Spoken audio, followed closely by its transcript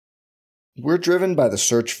We're driven by the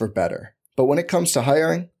search for better. But when it comes to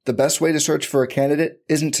hiring, the best way to search for a candidate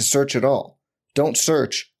isn't to search at all. Don't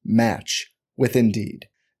search, match with Indeed.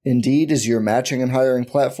 Indeed is your matching and hiring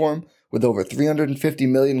platform with over 350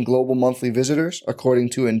 million global monthly visitors,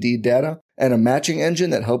 according to Indeed data, and a matching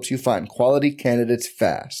engine that helps you find quality candidates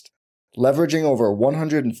fast. Leveraging over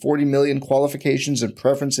 140 million qualifications and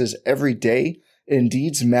preferences every day,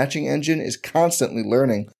 Indeed's matching engine is constantly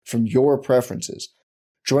learning from your preferences.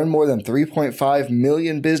 Join more than 3.5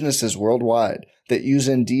 million businesses worldwide that use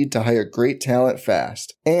Indeed to hire great talent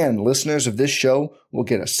fast. And listeners of this show will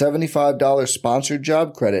get a $75 sponsored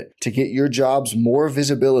job credit to get your jobs more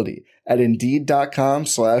visibility at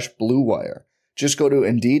Indeed.com/Blue Wire. Just go to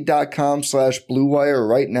Indeed.com/Blue Wire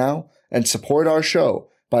right now and support our show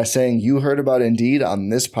by saying you heard about Indeed on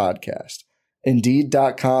this podcast.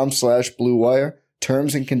 Indeed.com/Blue Wire.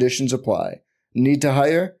 Terms and conditions apply. Need to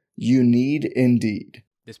hire? You need Indeed.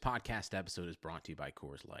 This podcast episode is brought to you by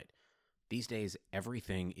Coors Light. These days,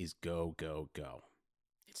 everything is go, go, go.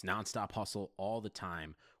 It's nonstop hustle all the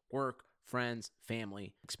time. Work, friends,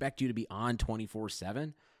 family, expect you to be on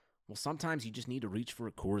 24/7. Well, sometimes you just need to reach for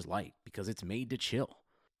a Coors Light because it's made to chill.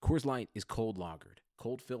 Coors Light is cold lagered,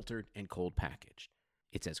 cold filtered, and cold packaged.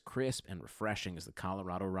 It's as crisp and refreshing as the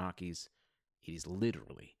Colorado Rockies. It is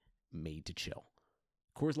literally made to chill.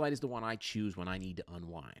 Coors Light is the one I choose when I need to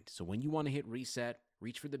unwind. So when you want to hit reset,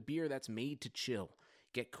 reach for the beer that's made to chill.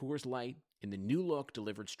 Get Coors Light in the new look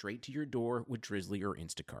delivered straight to your door with Drizzly or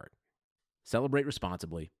Instacart. Celebrate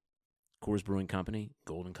responsibly. Coors Brewing Company,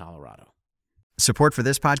 Golden, Colorado. Support for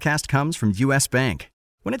this podcast comes from U.S. Bank.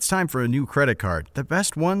 When it's time for a new credit card, the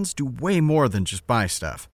best ones do way more than just buy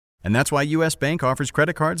stuff. And that's why U.S. Bank offers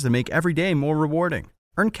credit cards that make every day more rewarding.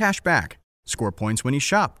 Earn cash back. Score points when you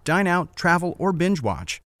shop, dine out, travel, or binge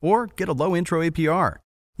watch. Or get a low intro APR.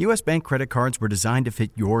 U.S. Bank credit cards were designed to fit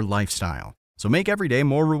your lifestyle. So make every day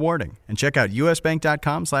more rewarding and check out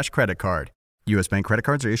usbank.com/credit card. U.S. Bank credit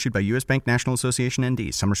cards are issued by U.S. Bank National Association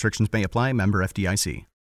ND. Some restrictions may apply. Member FDIC.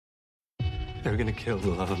 They're gonna kill the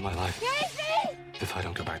love of my life. Casey! If I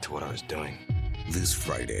don't go back to what I was doing. This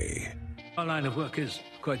Friday. Our line of work is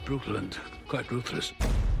quite brutal and quite ruthless.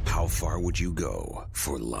 How far would you go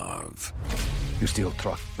for love? You steal a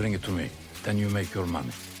truck, bring it to me. Then you make your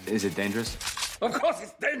money. Is it dangerous? Of course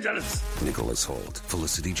it's dangerous! Nicholas Hoult,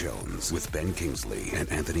 Felicity Jones, with Ben Kingsley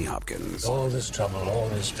and Anthony Hopkins. All this trouble, all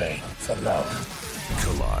this pain, for love.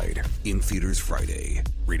 Collide. In theaters Friday.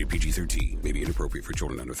 Rated PG-13. May be inappropriate for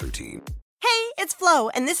children under 13. Hey, it's Flo,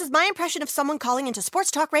 and this is my impression of someone calling into Sports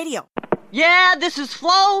Talk Radio. Yeah, this is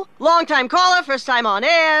Flo, long-time caller, first time on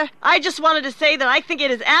air. I just wanted to say that I think it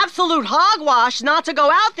is absolute hogwash not to go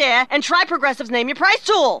out there and try Progressive's Name Your Price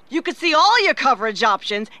tool. You can see all your coverage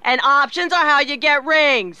options, and options are how you get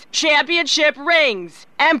rings, championship rings,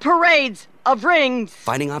 and parades of rings.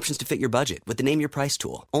 Finding options to fit your budget with the Name Your Price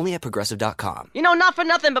tool, only at Progressive.com. You know, not for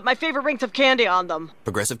nothing, but my favorite rings have candy on them.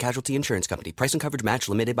 Progressive Casualty Insurance Company. Price and coverage match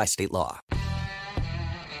limited by state law.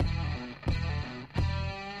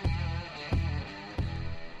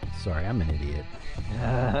 Sorry, I'm an idiot.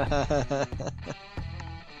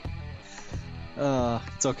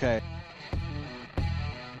 It's okay.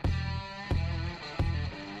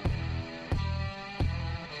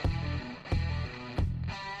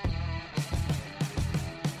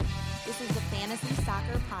 This is the Fantasy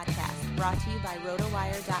Soccer Podcast, brought to you by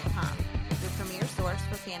RotoWire.com, your premier source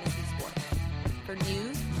for fantasy sports. For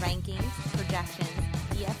news, rankings, projections,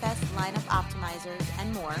 DFS lineup optimizers,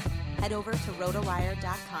 and more, head over to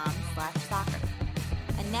rotowire.com/soccer.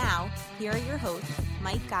 And now, here are your hosts,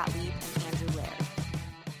 Mike Gottlieb and Andrew Laird.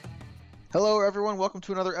 Hello, everyone. Welcome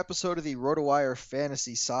to another episode of the RotoWire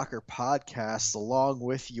Fantasy Soccer Podcast, along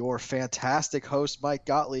with your fantastic host, Mike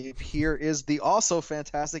Gottlieb. Here is the also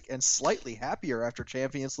fantastic and slightly happier after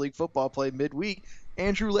Champions League football play midweek,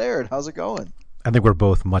 Andrew Laird. How's it going? I think we're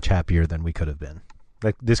both much happier than we could have been.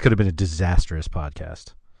 Like, this could have been a disastrous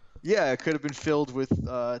podcast. Yeah, it could have been filled with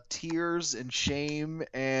tears and shame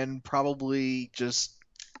and probably just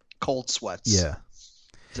cold sweats. Yeah.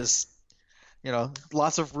 Just,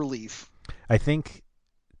 lots of relief. I think,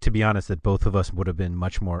 to be honest, that both of us would have been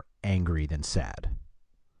much more angry than sad.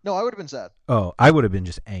 No, I would have been sad. Oh, I would have been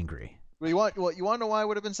just angry. Well, you want to know why I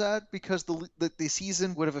would have been sad? Because the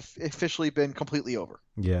season would have officially been completely over.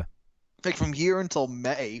 Yeah. Like from here until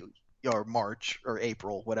May or March or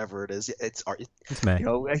April, whatever it is, it's May.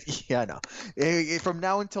 Yeah, I know. From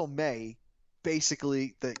now until May,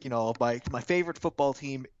 basically, my favorite football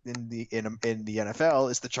team in the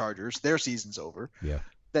NFL is the Chargers. Their season's over. Yeah.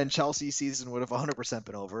 Then Chelsea's season would have 100%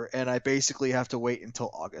 been over, and I basically have to wait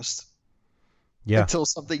until August. Yeah. Until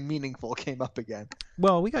something meaningful came up again.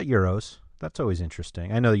 Well, we got Euros. That's always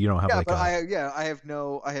interesting. I know you don't have I have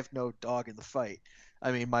no dog in the fight.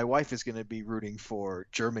 I mean, my wife is going to be rooting for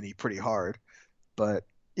Germany pretty hard, but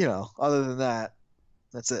other than that,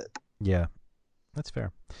 that's it. Yeah, that's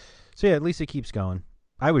fair. So yeah, at least it keeps going.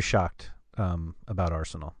 I was shocked about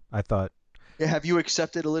Arsenal. I thought. Yeah, have you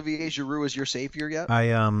accepted Olivier Giroud as your savior yet?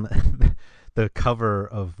 The cover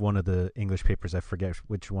of one of the English papers, I forget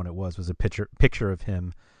which one it was a picture of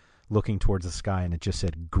him looking towards the sky, and it just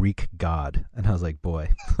said Greek God, and I was like, boy,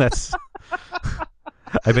 that's.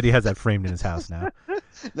 I bet he has that framed in his house now.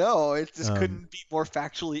 No, it just couldn't be more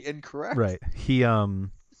factually incorrect. Right.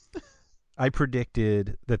 I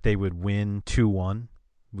predicted that they would win 2-1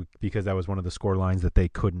 because that was one of the score lines that they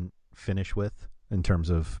couldn't finish with in terms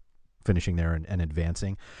of finishing there and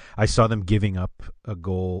advancing. I saw them giving up a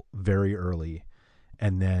goal very early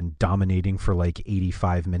and then dominating for like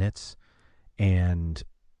 85 minutes and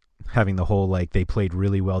having the whole like they played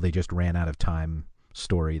really well, they just ran out of time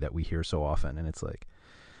story that we hear so often. And it's like,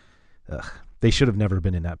 they should have never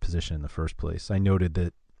been in that position in the first place. I noted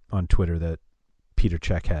that on Twitter that Peter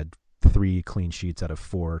Cech had 3 clean sheets out of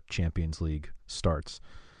 4 Champions League starts,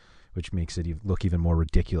 which makes it look even more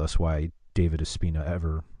ridiculous why David Ospina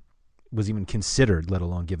ever was even considered, let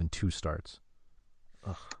alone given 2 starts.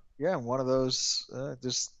 Ugh. Yeah, one of those,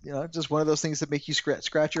 just one of those things that make you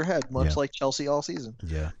scratch your head, much like Chelsea all season.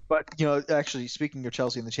 Yeah. But actually, speaking of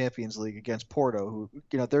Chelsea in the Champions League against Porto, who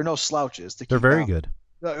they're no slouches. They're very good,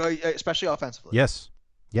 especially offensively. Yes.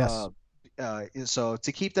 So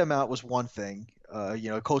to keep them out was one thing.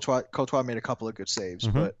 Courtois made a couple of good saves,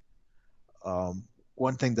 but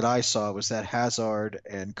one thing that I saw was that Hazard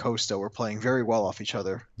and Costa were playing very well off each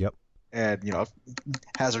other. Yep. And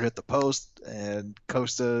Hazard hit the post, and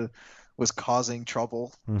Costa was causing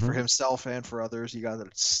trouble for himself and for others. He got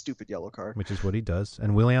that stupid yellow card, which is what he does.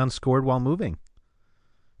 And Willian scored while moving,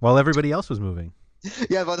 while everybody else was moving.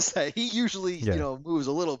 Yeah, I was about to say he usually moves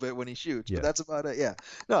a little bit when he shoots, but that's about it. Yeah,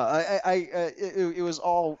 no, it was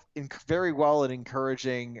all very well and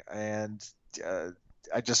encouraging, and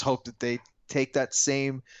I just hope that they take that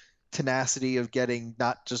same tenacity of getting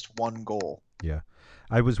not just one goal. Yeah,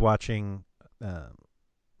 I was watching.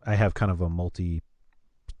 I have kind of a multi-feed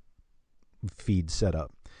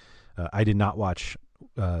setup. I did not watch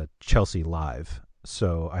Chelsea live,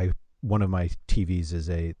 so one of my TVs is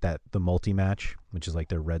the multi-match, which is like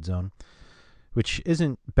their red zone, which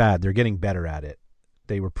isn't bad. They're getting better at it.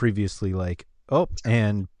 They were previously like,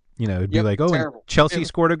 it'd be like, terrible. Chelsea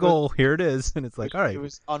scored a goal. Here it is. And it's like, all right. It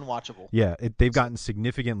was unwatchable. Yeah, they've gotten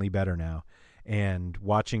significantly better now. And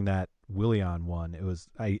watching that Willian one, it was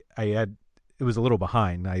it was a little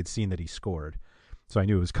behind. I had seen that he scored, so I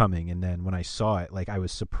knew it was coming. And then when I saw it, like I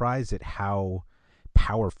was surprised at how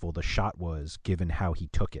powerful the shot was given how he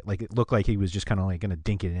took it. Like it looked like he was just kind of like going to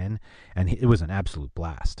dink it in, and it was an absolute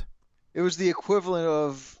blast. It was the equivalent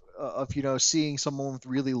of seeing someone with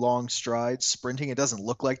really long strides sprinting. It doesn't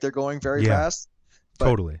look like they're going very fast. But,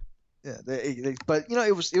 totally. Yeah, but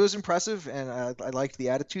it was impressive, and I liked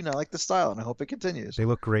the attitude, and I like the style, and I hope it continues. They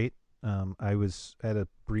look great. I was at a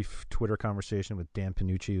brief Twitter conversation with Dan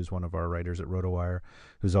Panucci, who's one of our writers at RotoWire,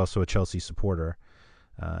 who's also a Chelsea supporter.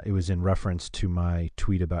 It was in reference to my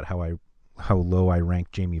tweet about how low I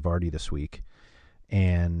ranked Jamie Vardy this week.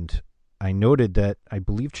 And I noted that I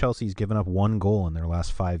believe Chelsea's given up 1 goal in their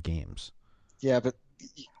last 5 games. Yeah, but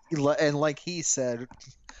like he said,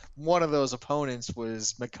 one of those opponents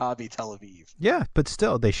was Maccabi Tel Aviv. Yeah, but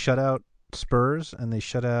still, they shut out Spurs and they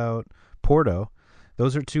shut out Porto.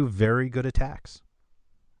 Those are 2 very good attacks.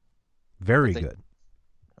 Very good.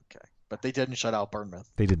 Okay, but they didn't shut out Bournemouth.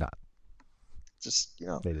 They did not. Just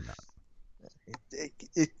they did not.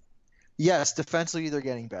 Yes, defensively they're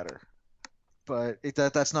getting better, but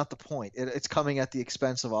that's not the point. It's coming at the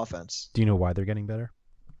expense of offense. Do you know why they're getting better?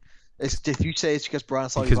 If you say it's because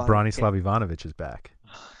Branislav Ivanovic is back.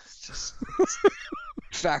 It's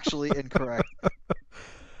factually incorrect.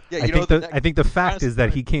 Yeah, I think the fact is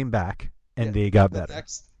that he came back and they got better.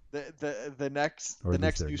 The next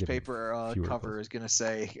newspaper cover is going to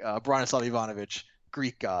say Branislav Ivanovic,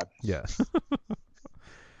 Greek god. Yeah.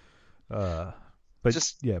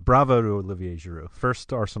 Bravo to Olivier Giroud.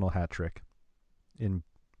 First Arsenal hat trick in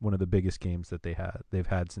one of the biggest games that they've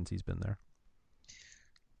had since he's been there.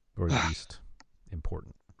 Or at least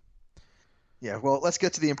important. Yeah, well, let's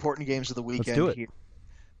get to the important games of the weekend. Let's do it. Here.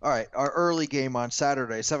 All right, our early game on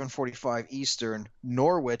Saturday, 7:45 Eastern,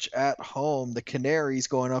 Norwich at home. The Canaries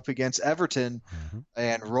going up against Everton,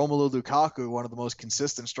 and Romelu Lukaku, one of the most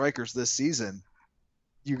consistent strikers this season.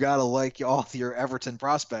 You got to like all your Everton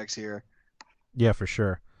prospects here. Yeah, for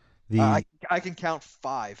sure. I can count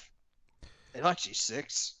 5. And actually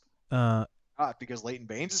 6. Because Leighton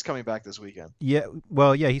Baines is coming back this weekend. Yeah,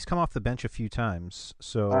 well, yeah, he's come off the bench a few times.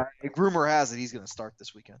 So rumor has it he's going to start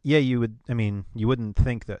this weekend. Yeah, you wouldn't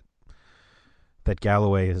think that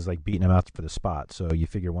Galloway is like beating him out for the spot. So you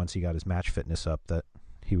figure once he got his match fitness up that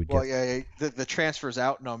he would get. Well, yeah, the transfers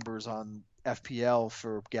out numbers on FPL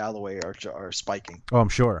for Galloway are spiking. Oh, I'm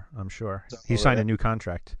sure. So, he signed a new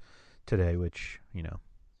contract today, which,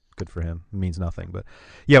 good for him. It means nothing, but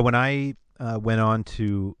yeah, when I went on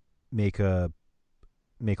to make a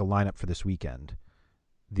lineup for this weekend,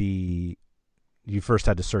 you first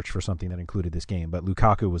had to search for something that included this game, but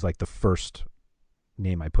Lukaku was like the first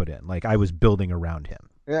name I put in. Like I was building around him.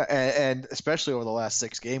 Yeah, and especially over the last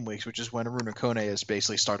 6 game weeks, which is when Aruna Kone has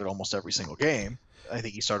basically started almost every single game. I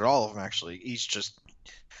think he started all of them actually.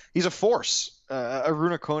 He's a force.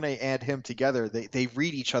 Aruna Kone and him together, they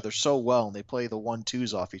read each other so well, and they play the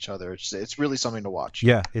 1-2s off each other. It's really something to watch.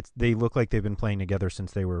 Yeah, they look like they've been playing together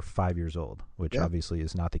since they were 5 years old, which obviously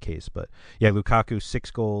is not the case. But yeah, Lukaku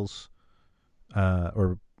 6 goals,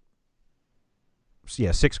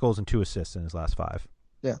 6 goals and 2 assists in his last 5.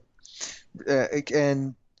 Yeah,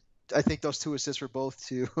 and I think those 2 assists were both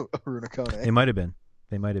to Aruna Kone. They might have been.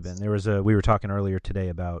 There was we were talking earlier today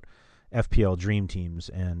about FPL dream teams,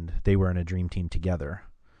 and they were in a dream team together,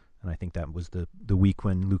 and I think that was the week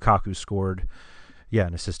when Lukaku scored,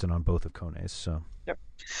 an assist on both of Kone's. So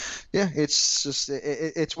yeah, it's just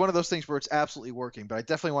it's one of those things where it's absolutely working. But I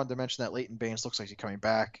definitely wanted to mention that Leighton Baines looks like he's coming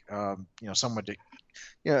back. Someone to,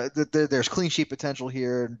 there's clean sheet potential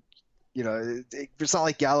here. It's not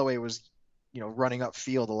like Galloway was running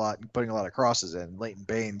upfield a lot and putting a lot of crosses in. Leighton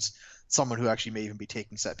Baines, someone who actually may even be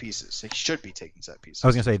taking set pieces. He should be taking set pieces. I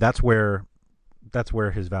was going to say that's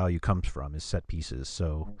where his value comes from, is set pieces.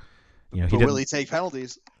 So, will he take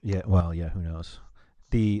penalties? Yeah, well, yeah, who knows?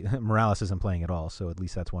 The Morales isn't playing at all, so at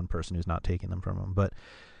least that's one person who's not taking them from him. But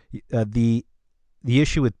the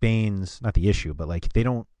issue with Baines, not the issue, but like they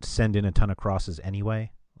don't send in a ton of crosses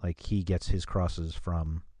anyway. Like he gets his crosses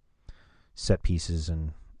from set pieces,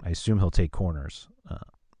 and I assume he'll take corners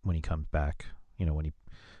when he comes back. When he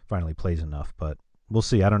finally plays enough, but we'll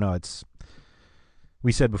see. I don't know.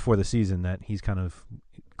 We said before the season that he's kind of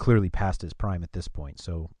clearly past his prime at this point,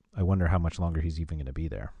 so I wonder how much longer he's even going to be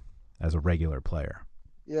there as a regular player.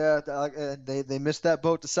 Yeah, they missed that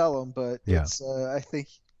boat to sell him, but it's I think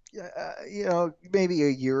maybe a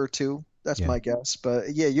year or 2. That's my guess. But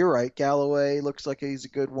yeah, you're right. Galloway looks like he's a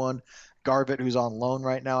good one. Garbutt, who's on loan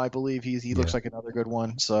right now, I believe he looks like another good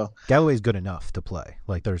one. So Galloway's good enough to play.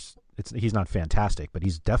 Like he's not fantastic, but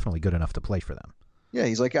he's definitely good enough to play for them. Yeah,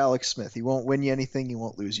 he's like Alex Smith. He won't win you anything. He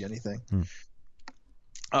won't lose you anything.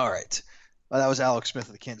 All right. Well, that was Alex Smith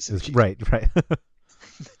of the Kansas City Chiefs. Right.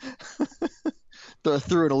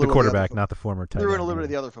 Threw in a little the quarterback, not the former tight end. Threw in a little bit of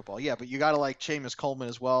the other football. Yeah, but you got to like Seamus Coleman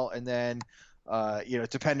as well. And then,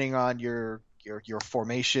 depending on your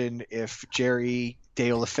formation, if Jerry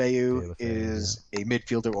Deulofeu is a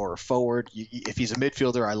midfielder or a forward, if he's a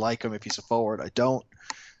midfielder, I like him. If he's a forward, I don't.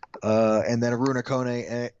 And then Aruna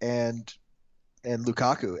Kone and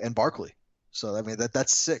Lukaku and Barkley. So I mean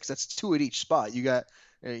that's 6. That's 2 at each spot. You got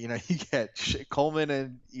you get Coleman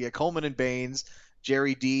and Baines,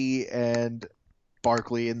 Jerry D and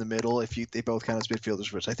Barkley in the middle. They both count as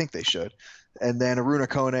midfielders, which I think they should, and then Aruna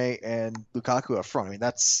Kone and Lukaku up front. I mean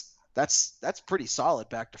that's pretty solid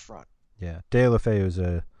back to front. Yeah, Deulofeu is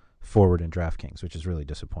a forward in DraftKings, which is really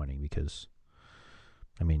disappointing because,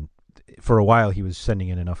 I mean, for a while he was sending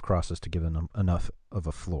in enough crosses to give him enough of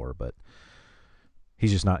a floor, but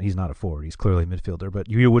he's not a forward. He's clearly a midfielder.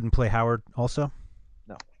 But you wouldn't play Howard also?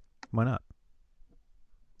 No. Why not?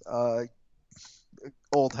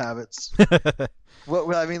 Old habits.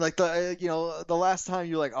 Well, I mean, like the last time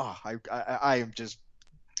you're like, oh, I am just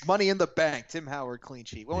money in the bank. Tim Howard clean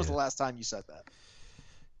sheet. When was the last time you said that?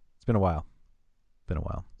 It's been a while.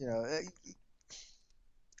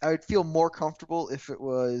 I would feel more comfortable if it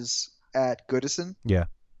was at Goodison. Yeah.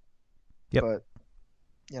 Yep. But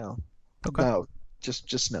okay. No,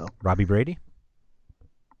 just no. Robbie Brady?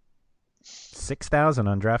 6,000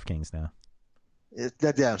 on DraftKings now.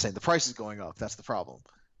 I'm saying the price is going up. That's the problem.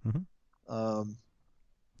 Mm-hmm.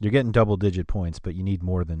 You're getting double-digit points, but you need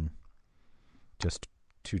more than just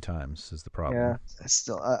 2 times is the problem. Yeah,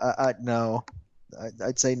 still, I no.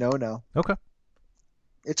 I'd say no. Okay.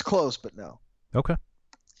 It's close, but no. Okay.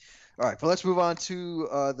 All right, but let's move on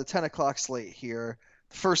to the 10 o'clock slate here.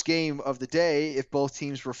 The first game of the day, if both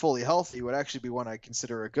teams were fully healthy, would actually be one I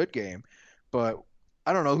consider a good game. But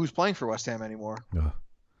I don't know who's playing for West Ham anymore.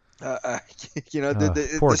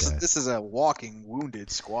 This is a walking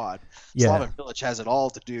wounded squad. Yeah. Slaven Bilic has it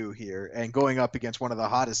all to do here, and going up against one of the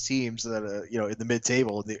hottest teams that in the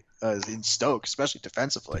mid-table in Stoke, especially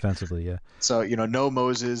defensively. Defensively, yeah. So no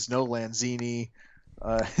Moses, no Lanzini,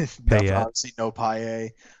 obviously no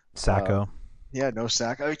Payet, Sacco. No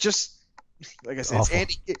Sacco. Just like I said,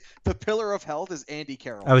 it's the pillar of health is Andy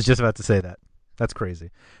Carroll. I was just about to say that. That's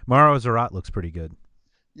crazy. Mauro Zarat looks pretty good.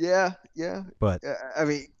 Yeah. But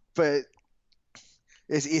But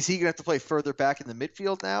is he going to have to play further back in the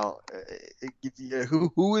midfield now?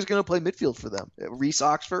 Who is going to play midfield for them? Reece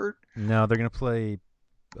Oxford? No, they're going to play.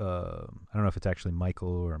 I don't know if it's actually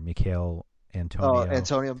Michael or Mikel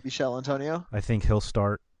Antonio. Michel Antonio. I think he'll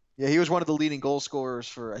start. Yeah, he was one of the leading goal scorers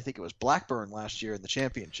for I think it was Blackburn last year in the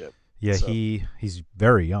championship. Yeah, so. He's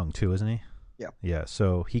very young too, isn't he? Yeah. Yeah.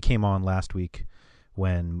 So he came on last week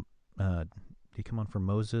when did he come on for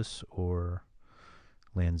Moses or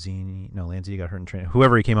Lanzini? No, Lanzini got hurt in training.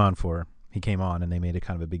 Whoever he came on for, he came on, and they made a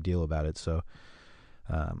kind of a big deal about it. So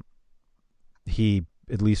he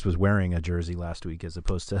at least was wearing a jersey last week, as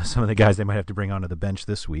opposed to some of the guys they might have to bring onto the bench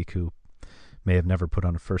this week who may have never put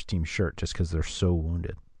on a first-team shirt just because they're so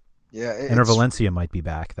wounded. Yeah, Enner Valencia might be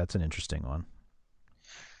back. That's an interesting one.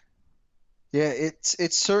 Yeah,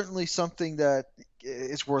 it's certainly something that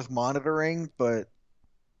is worth monitoring, but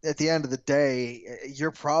at the end of the day,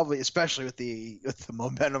 you're probably, especially with the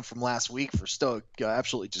momentum from last week for Stoke,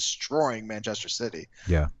 absolutely destroying Manchester City.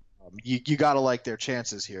 Yeah, you got to like their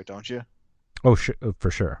chances here, don't you? Oh,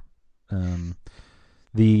 for sure. I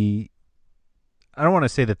don't want to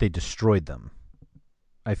say that they destroyed them.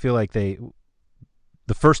 I feel like the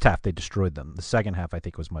first half they destroyed them. The second half I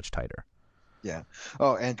think was much tighter. Yeah.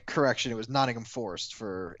 Oh, and correction, it was Nottingham Forest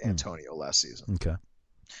for Antonio last season. Okay.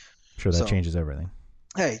 Sure, that changes everything.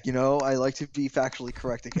 Hey, I like to be factually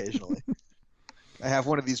correct occasionally. I have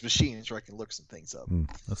one of these machines where I can look some things up.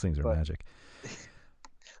 Those things are magic.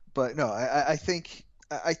 But no, I think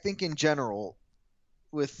in general,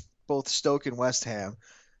 with both Stoke and West Ham,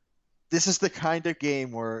 this is the kind of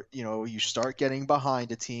game where you start getting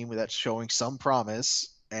behind a team that's showing some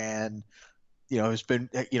promise, and has been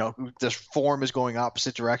this form is going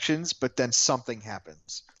opposite directions, but then something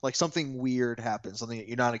happens, like something weird happens, something that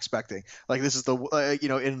you're not expecting. Like this is the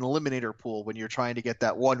in an eliminator pool when you're trying to get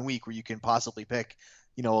that 1 week where you can possibly pick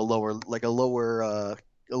a lower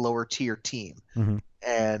tier team, mm-hmm.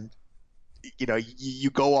 and you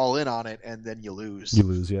go all in on it and then you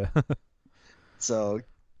lose. Yeah. So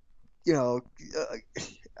I'm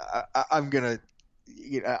gonna.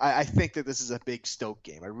 I think that this is a big Stoke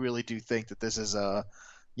game. I really do think that this is a,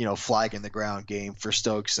 flag in the ground game for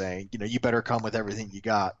Stoke, saying, you better come with everything you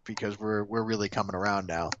got because we're really coming around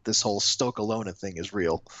now. This whole Stoke Alona thing is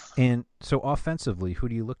real. And so offensively, who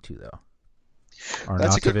do you look to though?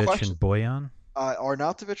 Arnautovic and Bojan?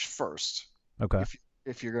 Arnautovic first. Okay.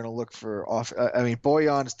 If you're going to look for off,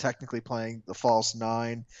 Bojan is technically playing the false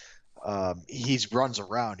 9. He runs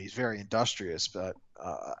around. He's very industrious, but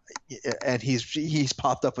and he's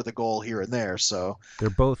popped up with a goal here and there. So they're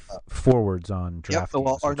both forwards on draft. Yep.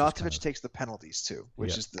 Well, Arnautovic takes the penalties too,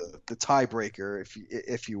 which is the tiebreaker,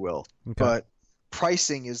 if you will. Okay. But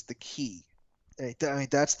pricing is the key.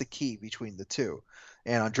 That's the key between the two.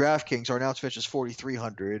 And on DraftKings, Arnautovic is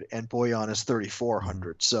 4,300 and Bojan is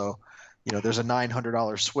 3,400. So there's a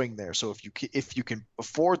 $900 swing there. So if you can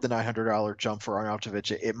afford the $900 jump for Arnautovic,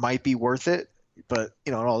 it might be worth it. But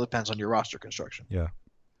it all depends on your roster construction. Yeah.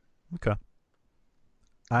 Okay.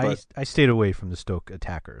 I stayed away from the Stoke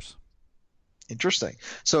attackers. Interesting.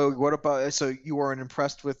 So what about? So you weren't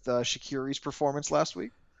impressed with Shaqiri's performance last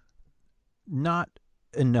week? Not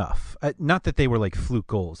enough. Not that they were like fluke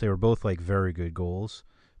goals. They were both like very good goals.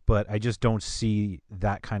 But I just don't see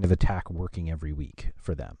that kind of attack working every week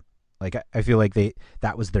for them. Like I feel like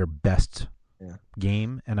that was their best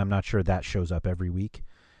game, and I'm not sure that shows up every week.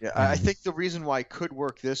 Yeah, I think the reason why it could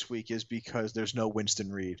work this week is because there's no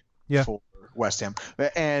Winston Reid for West Ham.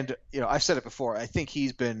 And, I've said it before, I think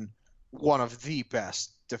he's been one of the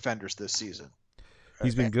best defenders this season.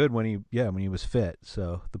 He's been good when he was fit.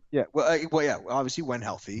 So obviously when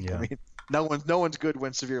healthy. Yeah. I mean, no one's good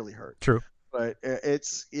when severely hurt. True. But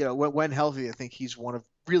it's, when healthy, I think he's one of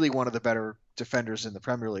the better defenders in the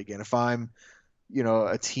Premier League. And if I'm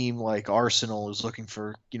a team like Arsenal is looking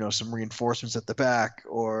for, some reinforcements at the back,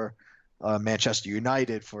 or Manchester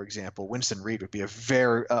United, for example, Winston Reid would be a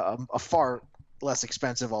far less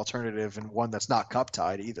expensive alternative, and one that's not cup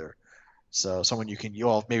tied either. So someone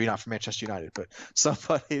maybe not for Manchester United, but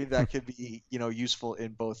somebody that could be, useful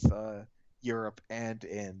in both Europe and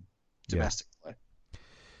in domestic play.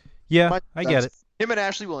 Yeah, I get it. Him and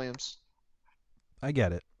Ashley Williams. I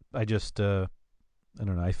get it. I just I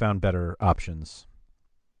don't know. I found better options,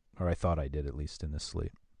 or I thought I did at least in this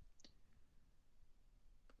slate.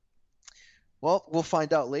 Well, we'll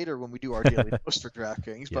find out later when we do our daily post for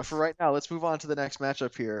DraftKings. Yes. But for right now, let's move on to the next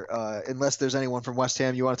matchup here. Unless there's anyone from West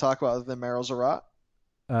Ham you want to talk about other than Mario Zarat?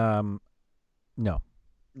 No.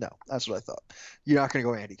 No, that's what I thought. You're not going to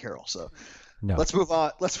go Andy Carroll, so No. let's move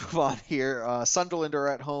on. Let's move on here. Sunderland are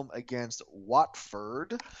at home against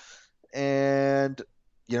Watford, and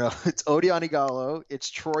it's Odion Ighalo, it's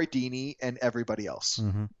Troy Deeney, and everybody else.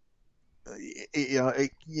 Mm-hmm.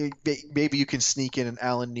 Maybe you can sneak in an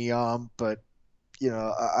Alan Niam, but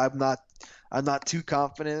I'm not too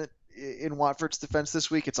confident in Watford's defense this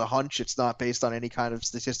week. It's a hunch. It's not based on any kind of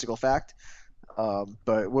statistical fact.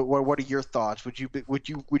 But what are your thoughts? Would you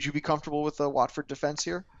be comfortable with the Watford defense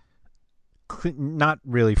here? Not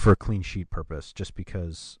really for a clean sheet purpose, just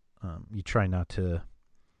because you try not to.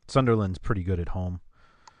 Sunderland's pretty good at home,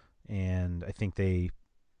 and I think they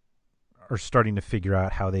are starting to figure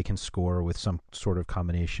out how they can score with some sort of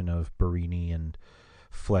combination of Barini and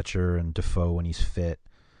Fletcher and Defoe when he's fit.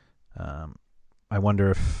 I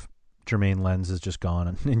wonder if Jermaine Lens is just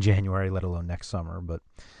gone in January, let alone next summer. But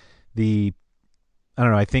I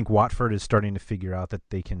don't know. I think Watford is starting to figure out that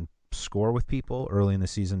they can score with people. Early in the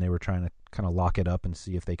season, they were trying to kind of lock it up and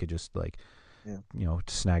see if they could just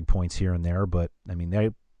snag points here and there. But I mean,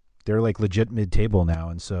 they're like legit mid-table now,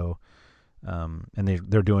 and so and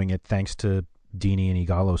they're doing it thanks to Deeney and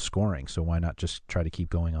Ighalo scoring. So why not just try to keep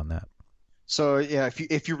going on that? So yeah,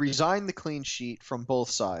 if you resign the clean sheet from both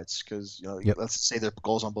sides, because let's say there are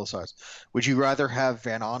goals on both sides, would you rather have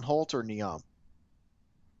Van Aanholt or Niam?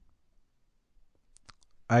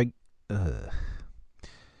 I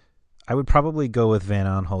would probably go with Van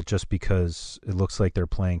Aanholt just because it looks like they're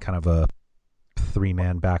playing kind of a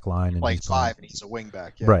 3-man back line. And like 5, and he's a wing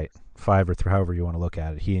back. Yeah. Right, 5 or 3, however you want to look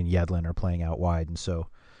at it. He and Yedlin are playing out wide, and so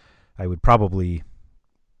I would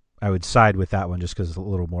side with that one just because it's a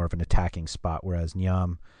little more of an attacking spot, whereas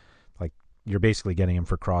Niam, like, you're basically getting him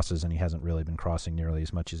for crosses, and he hasn't really been crossing nearly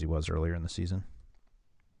as much as he was earlier in the season.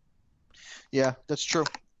 Yeah, that's true.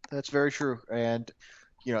 That's very true. And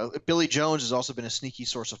Billy Jones has also been a sneaky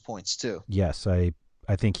source of points too. Yes, I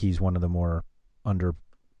think he's one of the more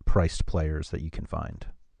underpriced players that you can find.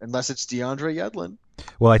 Unless it's DeAndre Yedlin.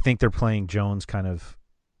 Well, I think they're playing Jones kind of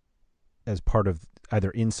as part of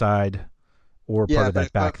either inside or part of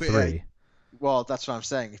that back three. Well, that's what I'm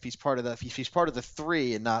saying. If he's part of the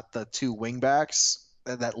 3 and not the 2 wing backs,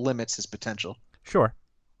 that limits his potential. Sure.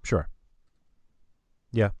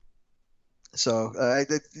 Yeah. So,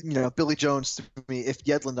 Billy Jones, to me, if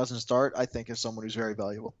Yedlin doesn't start, I think is someone who's very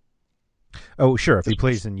valuable. Oh, sure. If he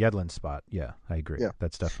plays in Yedlin's spot, yeah, I agree. Yeah.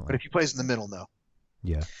 That's definitely. But if he plays in the middle, no.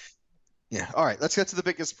 Yeah. Yeah. All right. Let's get to the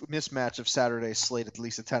biggest mismatch of Saturday's slate, at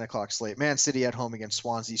least a 10 o'clock slate. Man City at home against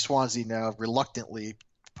Swansea. Swansea now reluctantly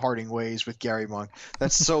parting ways with Gary Monk.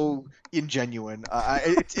 That's so ingenuine.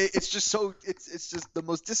 It's just the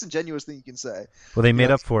most disingenuous thing you can say. Well, they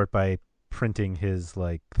made up for it by printing his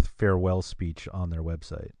farewell speech on their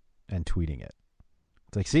website and tweeting it.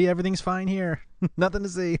 It's like, see, everything's fine here. Nothing to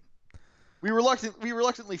see. We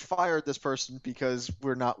reluctantly fired this person because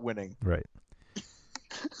we're not winning. Right.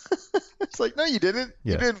 It's like, no, you didn't.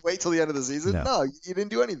 Yeah. You didn't wait till the end of the season. No, you didn't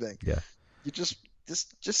do anything. Yeah. You just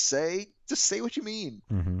say what you mean.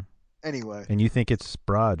 Mm-hmm. Anyway. And you think it's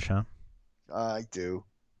Braj, huh? I do.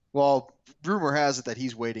 Well, rumor has it that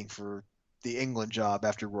he's waiting for the England job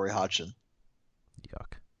after Roy Hodgson.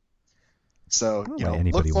 Yuck. So,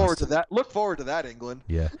 look forward to that. Look forward to that, England.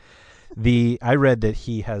 Yeah. I read that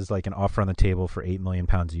he has an offer on the table for £8 million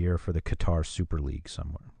a year for the Qatar Super League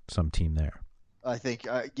somewhere, some team there. I think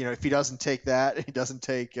if he doesn't take that, he doesn't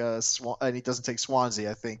take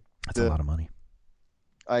Swansea. I think that's a lot of money.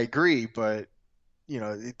 I agree, but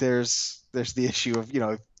there's the issue of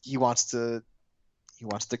he wants to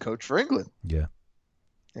coach for England. Yeah.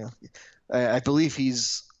 Yeah. I believe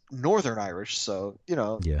he's Northern Irish, so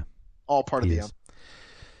yeah, all part of the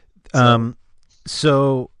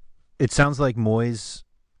So it sounds like Moyes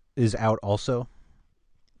is out also.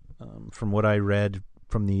 From what I read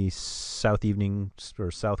from the South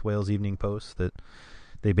Wales Evening Post, that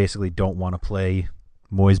they basically don't want to play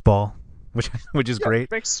Moyes ball, which is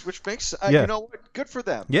great. Which makes you know what, good for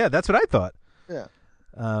them. Yeah, that's what I thought. Yeah.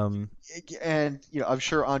 And I'm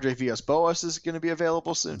sure Andre Villas-Boas is going to be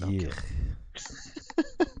available soon. Yeah.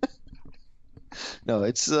 No,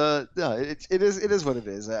 it is what it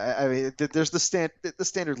is. I mean, there's the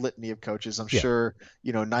standard litany of coaches. I'm sure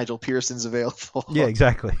Nigel Pearson's available. Yeah,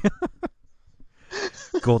 exactly.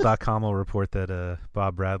 Goal.com will report that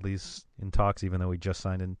Bob Bradley's in talks, even though he just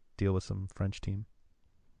signed a deal with some French team.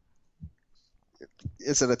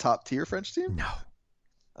 Is it a top tier French team? No.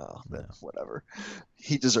 Oh, then whatever.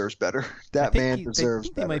 He deserves better. That man deserves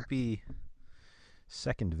better. They might be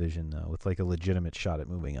second division though, with like a legitimate shot at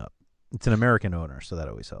moving up. It's an American owner, so that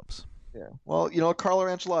always helps. Yeah. Well, Carlo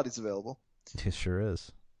Ancelotti's available. It sure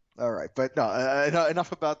is. All right, but no,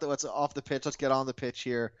 enough about what's off the pitch. Let's get on the pitch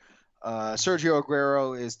here. Sergio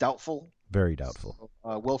Aguero is doubtful. Very doubtful.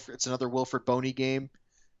 It's another Wilfred Boney game.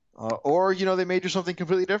 Or they may do something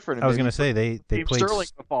completely different. I was going to say they played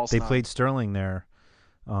Sterling Sterling there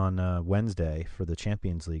on Wednesday for the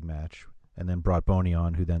Champions League match, and then brought Boney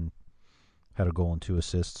on, who then had a goal and 2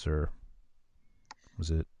 assists, or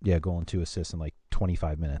was it? Yeah, goal and 2 assists in like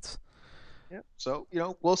 25 minutes. Yeah. So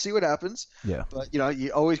we'll see what happens. Yeah. But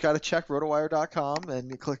you always got to check rotowire.com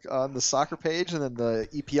and you click on the soccer page and then the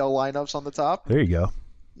EPL lineups on the top. There you go.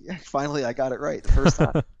 Yeah, finally I got it right the first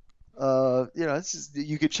time. It's just,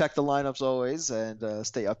 you could check the lineups always and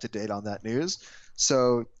stay up to date on that news.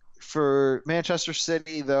 So for Manchester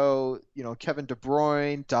City, though, Kevin De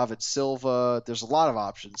Bruyne, David Silva, there's a lot of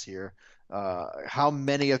options here. How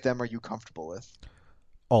many of them are you comfortable with?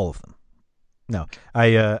 All of them. No,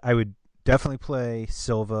 I would definitely play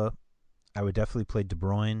Silva. I would definitely play De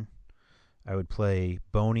Bruyne. I would play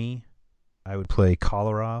Boney. I would play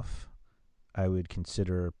Kolarov. I would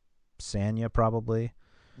consider Sanya probably.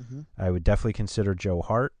 Mm-hmm. I would definitely consider Joe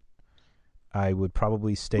Hart. I would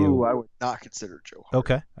probably stay. Ooh, I would not consider Joe Hart.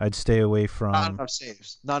 Okay, I'd stay away from. Not enough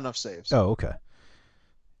saves. Oh, okay.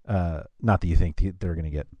 Not that you think they're going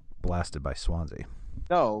to get blasted by Swansea.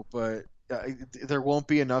 No, but there won't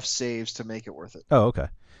be enough saves to make it worth it. Oh, okay.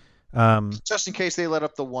 Just in case they let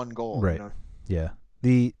up the one goal. Right. Yeah.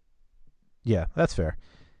 Yeah, that's fair.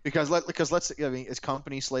 Because is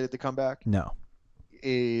Company slated to come back? No.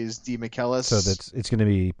 Is Di Michelis? So it's going to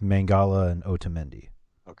be Mangala and Otamendi.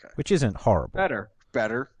 Okay. Which isn't horrible.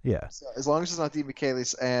 Better. Yeah. So as long as it's not Di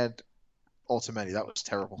Michelis and Otamendi, that was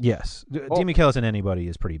terrible. Yes. Di Michelis and anybody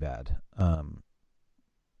is pretty bad.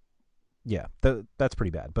 Yeah, that's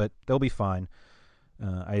pretty bad, but they'll be fine.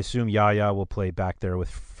 I assume Yaya will play back there with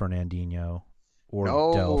Fernandinho or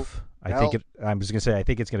Delph. I'm just gonna say I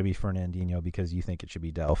think it's gonna be Fernandinho because you think it should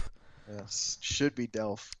be Delph. Yes, should be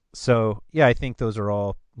Delph. So yeah, I think those are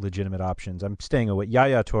all legitimate options. I'm staying away.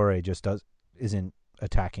 Yaya Toure just isn't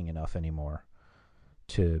attacking enough anymore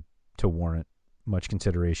to warrant much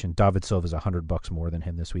consideration. David Silva is $100 more than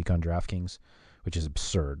him this week on DraftKings, which is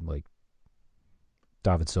absurd. Like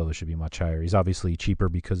David Silva should be much higher. He's obviously cheaper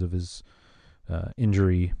because of his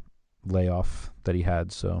injury layoff that he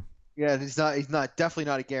had. So yeah, he's definitely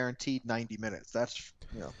not a guaranteed 90 minutes. That's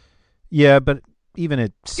Yeah, but even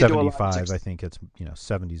at 75, I think it's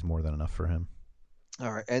 70 is more than enough for him.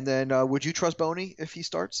 All right, and then would you trust Boney if he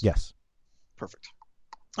starts? Yes. Perfect.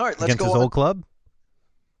 All right, let's against go his on. old club.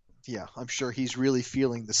 Yeah, I'm sure he's really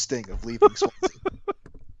feeling the sting of leaving Swansea.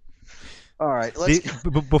 All right,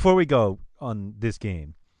 before we go on this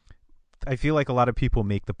game, I feel like a lot of people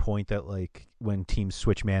make the point that like when teams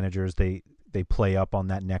switch managers, they play up on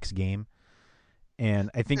that next game, and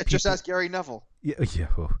I think just ask Gary Neville. Yeah.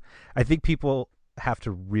 I think people have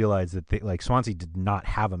to realize that Swansea did not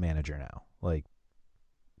have a manager now. Like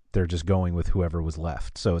they're just going with whoever was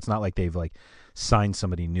left, so it's not like they've like signed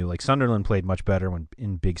somebody new. Like Sunderland played much better when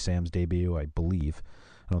in Big Sam's debut, I believe.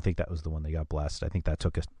 I don't think that was the one they got blasted. I think that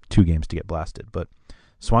took us 2 games to get blasted, but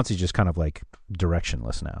Swansea's just kind of like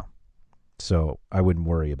directionless now. So I wouldn't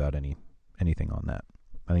worry about anything on that.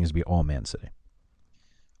 I think it's going to be all Man City.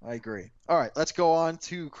 I agree. All right, let's go on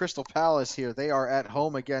to Crystal Palace here. They are at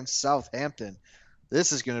home against Southampton.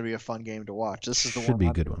 This is going to be a fun game to watch. This is Should be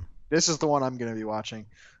a good one. This is the one I'm going to be watching.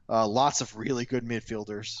 Lots of really good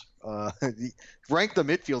midfielders. Rank the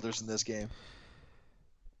midfielders in this game.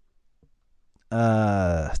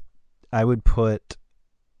 I would put...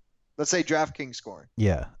 Let's say DraftKings scoring.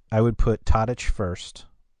 Yeah, I would put Tadic first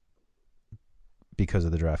because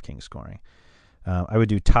of the DraftKings scoring. I would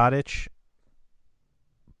do Tadic,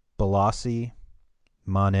 Balassi,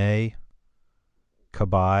 Mane,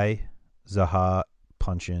 Cabaye, Zaha,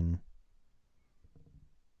 Punchin,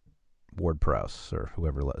 Ward-Prowse, or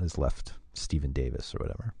whoever is left, Stephen Davis or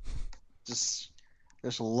whatever.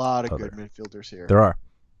 There's a lot of good midfielders here. There are.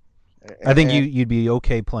 I think you'd be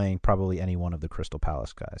okay playing probably any one of the Crystal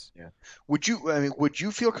Palace guys. Yeah. Would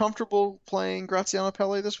you feel comfortable playing Graziano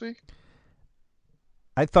Pelle this week?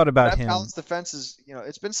 I thought about him. Palace defense is,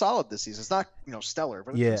 it's been solid this season. It's not, stellar,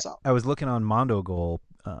 but it's been solid. I was looking on Mondo Goal.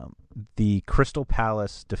 The Crystal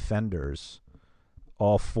Palace defenders,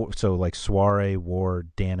 all four, so like Suarez, Ward,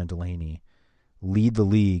 Dan, and Delaney, lead the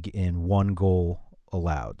league in 1 goal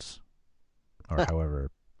alloweds, or however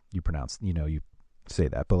you pronounce. You say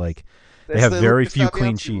that, but like they have very few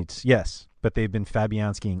clean sheets. Yes, but they've been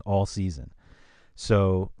Fabianskiing all season,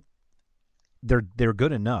 so they're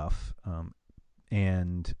good enough.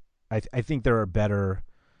 And I think there are better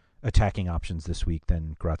attacking options this week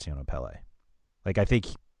than Graziano Pelle. Like I think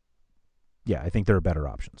there are better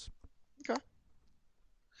options. Okay.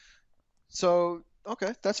 So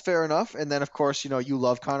okay, that's fair enough. And then of course, you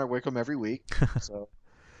love Connor Wickham every week. So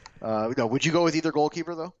would you go with either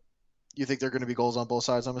goalkeeper though? You think there are going to be goals on both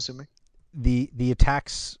sides, I'm assuming? The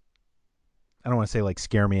attacks, I don't want to say like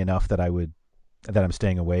scare me enough that I'm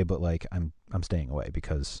staying away, but like I'm staying away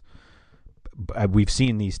because we've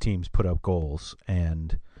seen these teams put up goals,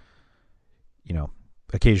 and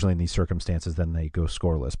occasionally in these circumstances then they go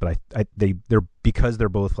scoreless. But they're because they're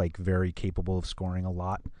both like very capable of scoring a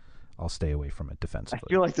lot, I'll stay away from it defensively. I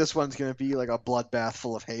feel like this one's going to be like a bloodbath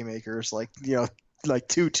full of haymakers, like 2-2,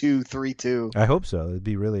 3-2. I hope so. It'd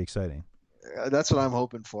be really exciting. That's what I'm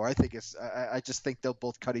hoping for. I just think they'll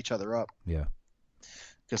both cut each other up. Yeah.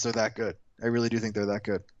 Because they're that good. I really do think they're that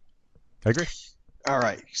good. I agree. All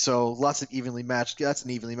right. So that's an evenly matched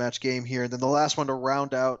game here. And then the last one to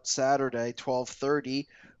round out Saturday, 12:30,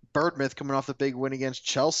 Bournemouth coming off the big win against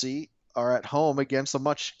Chelsea are at home against a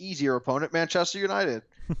much easier opponent, Manchester United,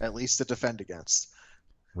 at least to defend against.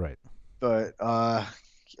 Right. But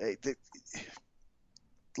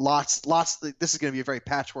lots. This is going to be a very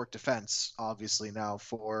patchwork defense, obviously now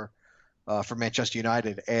for Manchester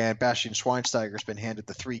United, and Bastian Schweinsteiger's been handed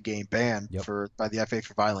the 3-game ban by the FA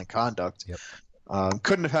for violent conduct. Yep.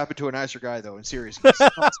 Couldn't have happened to a nicer guy though. In seriousness,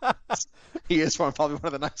 he is probably one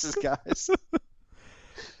of the nicest guys.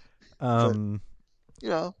 I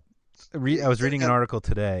was reading an article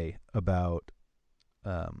today about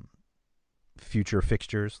future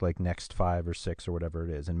fixtures, like next 5 or 6 or whatever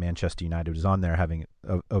it is, and Manchester United is on there having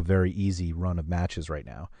a very easy run of matches right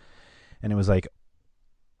now, and it was like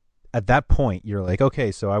at that point you're like,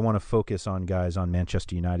 okay, so I want to focus on guys on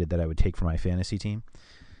Manchester United that I would take for my fantasy team.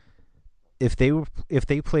 If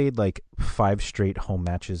they played like 5 straight home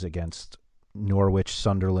matches against Norwich,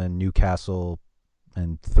 Sunderland, Newcastle,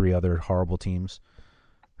 and 3 other horrible teams,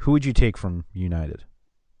 who would you take from United?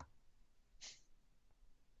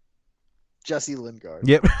 Jesse Lingard.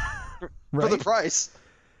 Yep. For the price.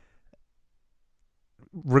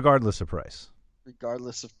 Regardless of price.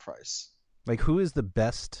 Like, who is the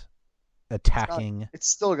best attacking? It's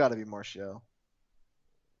still got to be Martial.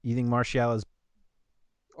 You think Martial is?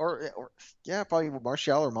 Or probably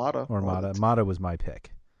Martial or Mata. Or Mata. Mata was my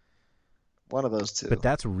pick. One of those two. But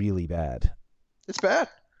that's really bad. It's bad.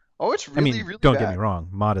 Oh, it's really, really bad. Don't get me wrong.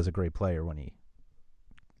 Mata's a great player when he...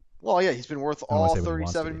 Well, yeah, he's been worth all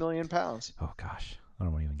 37 million pounds. Oh, gosh. I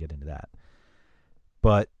don't want to even get into that.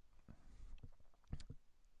 But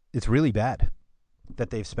it's really bad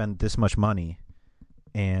that they've spent this much money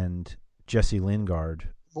and Jesse Lingard...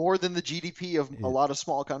 More than the GDP of a lot of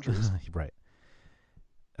small countries. Right.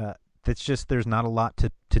 That's just, there's not a lot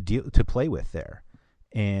to play with there.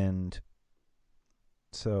 And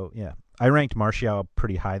so, yeah. I ranked Martial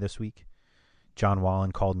pretty high this week. John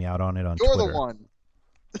Wallen called me out on it on Twitter. You're the one.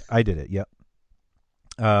 I did it, yep.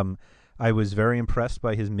 I was very impressed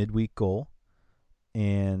by his midweek goal.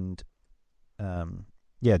 And,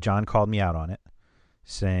 John called me out on it,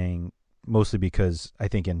 saying, mostly because I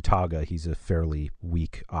think in Taga he's a fairly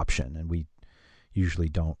weak option, and we usually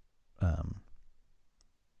don't,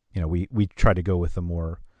 we try to go with the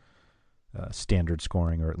more standard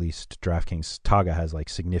scoring, or at least DraftKings. Taga has like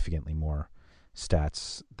significantly more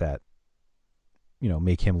stats that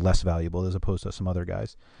make him less valuable as opposed to some other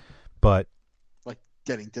guys, but like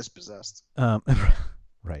getting dispossessed.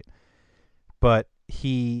 Right. But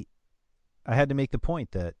I had to make the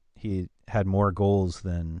point that he had more goals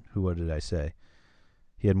than what did I say?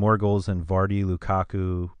 He had more goals than Vardy,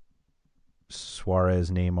 Lukaku,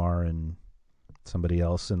 Suarez, Neymar, and somebody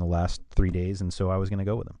else in the last 3 days, and so I was going to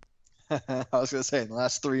go with him. I was going to say in the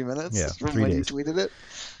last 3 minutes. Yeah, from 3 when days. you tweeted it.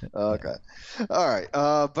 Okay, all right.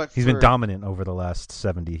 But he's been dominant over the last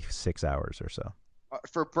 76 hours or so.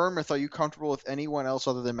 For Bournemouth, are you comfortable with anyone else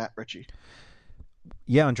other than Matt Ritchie?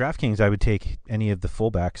 Yeah, on DraftKings, I would take any of the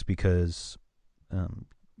fullbacks because,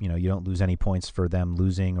 you don't lose any points for them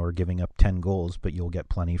losing or giving up 10 goals, but you'll get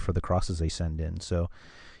plenty for the crosses they send in. So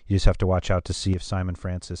you just have to watch out to see if Simon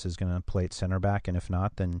Francis is going to play at center back, and if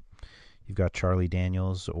not, then you've got Charlie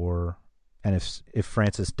Daniels, and if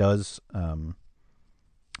Francis does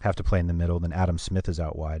have to play in the middle, then Adam Smith is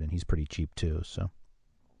out wide, and he's pretty cheap too. So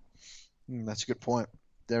that's a good point.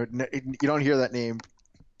 You don't hear that name.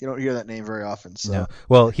 You don't hear that name very often. So. No.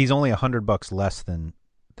 Well, he's only $100 less than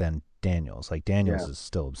Daniels. Like Daniels is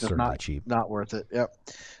still absurdly cheap. Not worth it. Yep.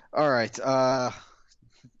 All right.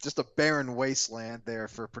 just a barren wasteland there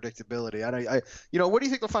for predictability. What do you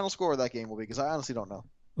think the final score of that game will be? Because I honestly don't know.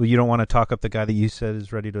 Well, you don't want to talk up the guy that you said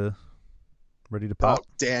is ready to pop? Oh,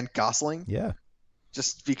 Dan Gosling? Yeah.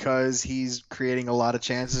 Just because he's creating a lot of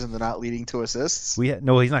chances and they're not leading to assists?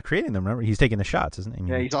 No, he's not creating them. Remember, he's taking the shots, isn't he?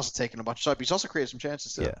 Yeah, he's also taking a bunch of shots. He's also created some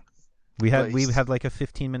chances too. Yeah. We had like a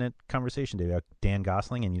 15-minute conversation, Dave, about Dan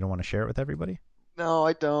Gosling, and you don't want to share it with everybody? No,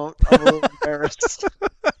 I don't. I'm a little embarrassed.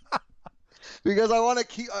 Because I want to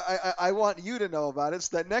keep. I want you to know about it,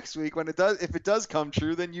 so that next week, if it does come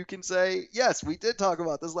true, then you can say, yes, we did talk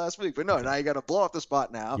about this last week. But no, now you got to blow up the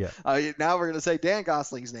spot now. Yeah. Now we're gonna say Dan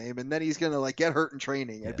Gosling's name, and then he's gonna get hurt in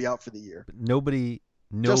training and be out for the year. But nobody,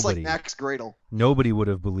 just like Max Gradle. Nobody would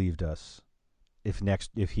have believed us if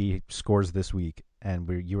he scores this week, and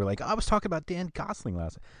you were like, I was talking about Dan Gosling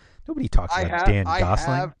last week. Nobody talks about Dan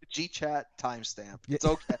Gosling. I have the GChat timestamp. It's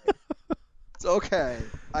okay. It's okay.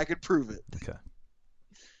 I could prove it. Okay.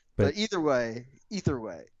 But either way,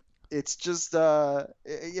 it's just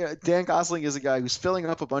Dan Gosling is a guy who's filling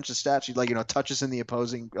up a bunch of stats. Like touches in the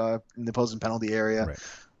opposing penalty area,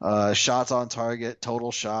 right. Shots on target,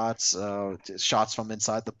 total shots, shots from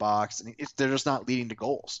inside the box, and they're just not leading to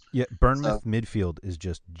goals. Yeah, Bournemouth midfield is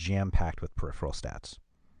just jam packed with peripheral stats.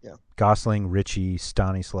 Yeah, Gosling, Richie,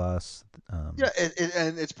 Stanislas.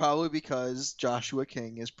 And it's probably because Joshua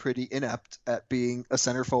King is pretty inept at being a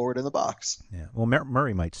center forward in the box. Yeah, well,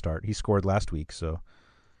 Murray might start. He scored last week, so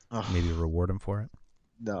maybe reward him for it.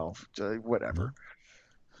 No, whatever. No.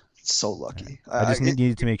 So lucky. I just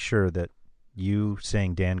needed to make sure that you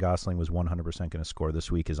saying Dan Gosling was 100% going to score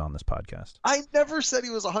this week is on this podcast. I never said he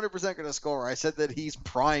was 100% going to score. I said that he's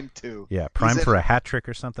primed to. Yeah, primed for a hat trick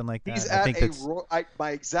or something like that. He's my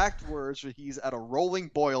exact words are he's at a rolling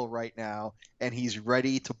boil right now, and he's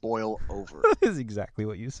ready to boil over. That is exactly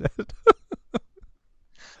what you said.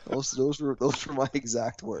 Those were my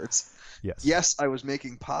exact words. Yes. Yes, I was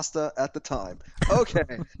making pasta at the time.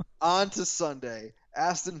 Okay, on to Sunday.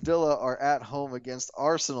 Aston Villa are at home against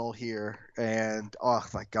Arsenal here, and oh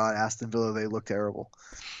my God, Aston Villa, they look terrible.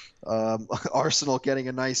 Arsenal getting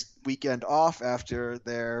a nice weekend off after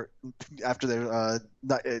their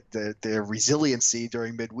resiliency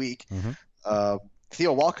during midweek. Mm-hmm.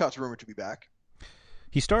 Theo Walcott's rumored to be back.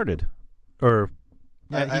 He started, he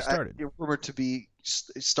started. Rumored to be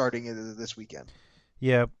starting this weekend.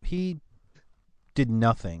 Yeah, he did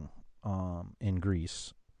nothing in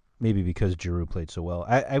Greece. Maybe because Giroud played so well.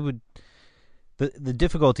 The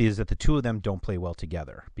difficulty is that the two of them don't play well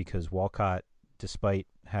together because Walcott, despite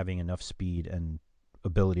having enough speed and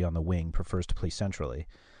ability on the wing, prefers to play centrally.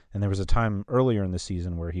 And there was a time earlier in the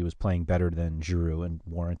season where he was playing better than Giroud and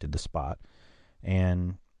warranted the spot.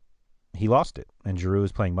 And he lost it. And Giroud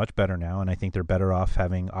is playing much better now, and I think they're better off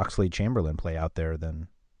having Oxlade-Chamberlain play out there than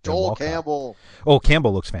Joel Walcott. Campbell. Oh,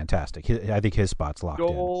 Campbell looks fantastic. I think his spot's locked in.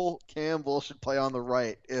 Joel Campbell should play on the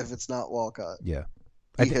right if it's not Walcott. Yeah.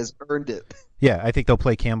 He has earned it. Yeah, I think they'll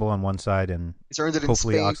play Campbell on one side and he's earned it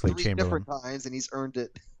hopefully in Spain Oxlade-Chamberlain. 3 different times, and he's earned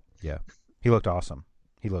it. Yeah. He looked awesome.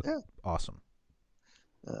 Awesome.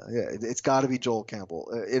 It's got to be Joel Campbell.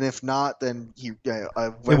 And if not, then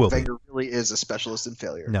Wenger really is a specialist in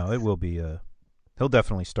failure. No, it will be. He'll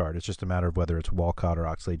definitely start. It's just a matter of whether it's Walcott or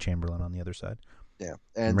Oxlade-Chamberlain on the other side. Yeah,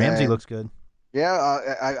 and Ramsey looks good. Yeah,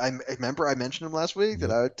 I remember I mentioned him last week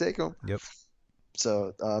that I would take him. Yep.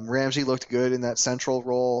 So Ramsey looked good in that central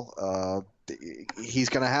role. He's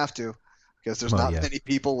going to have to because there's not many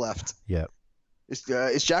people left. Yep. Is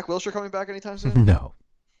Jack Wilshere coming back anytime soon? No.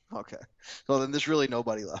 Okay. Well, then there's really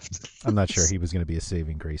nobody left. I'm not sure he was going to be a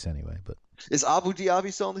saving grace anyway. But is Abu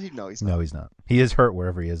Dhabi still in the team? No, he's not. No, he's not. He is hurt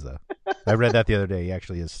wherever he is, though. I read that the other day. He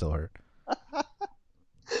actually is still hurt.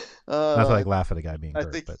 Not to laugh at a guy being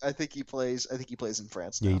hurt. I think he plays. I think he plays in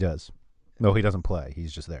France now. Yeah, he does. No, he doesn't play.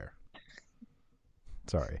 He's just there.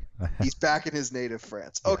 Sorry. He's back in his native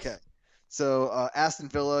France. Yes. Okay. So Aston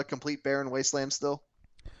Villa, complete barren wasteland still?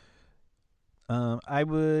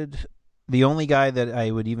 The only guy that I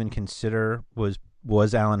would even consider was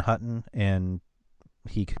Alan Hutton, and I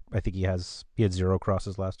think he had 0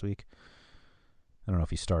 crosses last week. I don't know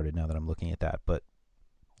if he started now that I'm looking at that, but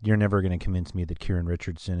you're never going to convince me that Kieran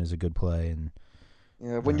Richardson is a good play. And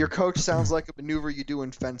when your coach sounds like a maneuver you do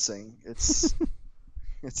in fencing, it's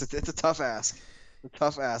a tough ask. A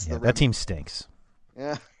tough ask. Yeah, that team stinks.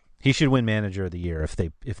 Yeah. He should win Manager of the Year if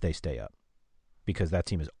they stay up, because that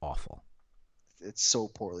team is awful. It's so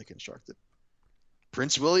poorly constructed.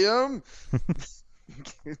 Prince William.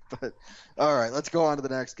 But all right, let's go on to the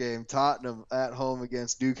next game. Tottenham at home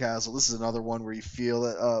against Newcastle. This is another one where you feel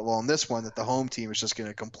that, in this one, that the home team is just going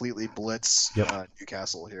to completely blitz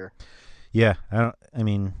Newcastle here. Yeah,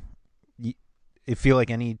 I feel like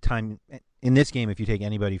any time in this game, if you take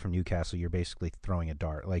anybody from Newcastle, you're basically throwing a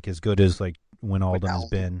dart. Like as good as like Wijnaldum has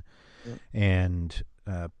been, and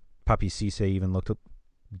Papi Cisse even looked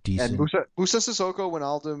decent. And Musa Sissoko,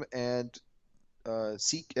 Wijnaldum, and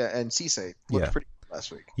Cisse looked pretty good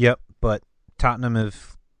last week. Yep, but Tottenham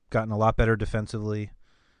have gotten a lot better defensively.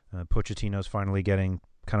 Pochettino's finally getting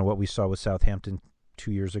kind of what we saw with Southampton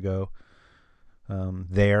 2 years ago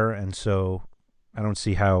there, and so I don't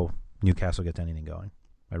see how Newcastle gets anything going.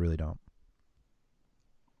 I really don't.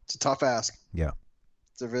 It's a tough ask. Yeah.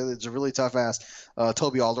 It's a really tough ask.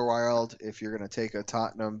 Toby Alderweireld, if you're going to take a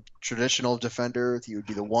Tottenham traditional defender, he would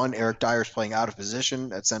be the one. Eric Dyer's playing out of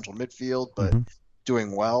position at central midfield, but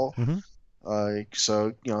doing well.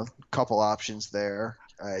 So, a couple options there.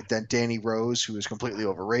 Then Danny Rose, who is completely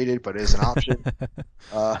overrated, but is an option.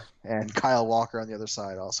 And Kyle Walker on the other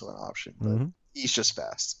side, also an option. But he's just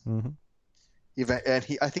fast.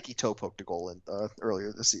 I think he toe poked a goal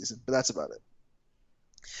earlier this season, but that's about it.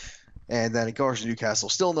 And then it goes to Newcastle,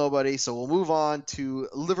 still nobody. So we'll move on to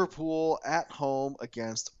Liverpool at home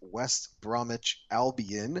against West Bromwich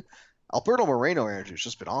Albion. Alberto Moreno, Andrew, has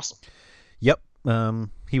just been awesome. Yep.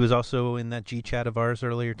 He was also in that G chat of ours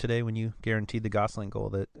earlier today when you guaranteed the Gosling goal.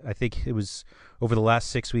 That I think it was over the last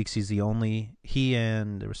 6 weeks. He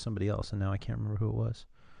and there was somebody else, and now I can't remember who it was.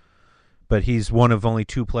 But he's one of only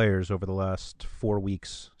 2 players over the last 4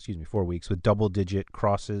 weeks with double-digit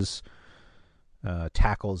crosses,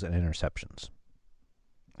 tackles, and interceptions.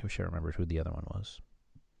 I wish I remembered who the other one was.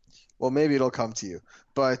 Well, maybe it'll come to you.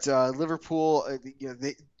 But Liverpool,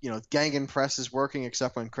 Gangen press is working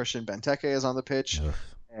except when Christian Benteke is on the pitch. Ugh.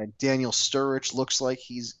 And Daniel Sturridge looks like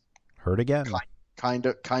he's hurt again. Kind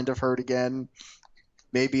of hurt again.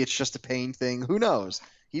 Maybe it's just a pain thing. Who knows?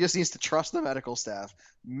 He just needs to trust the medical staff.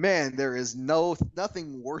 Man, there is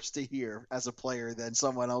nothing worse to hear as a player than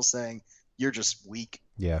someone else saying, you're just weak.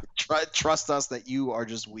 Yeah. Trust us that you are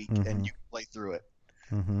just weak and you can play through it.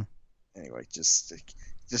 Anyway, just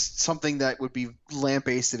something that would be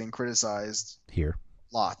lambasted and criticized here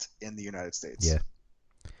a lot in the United States. Yeah.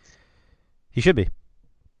 He should be.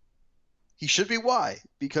 He should be. Why?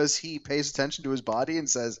 Because he pays attention to his body and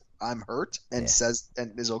says, I'm hurt, and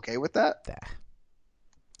is okay with that?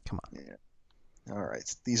 Come on. Yeah. All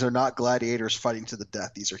right. These are not gladiators fighting to the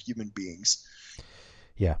death. These are human beings.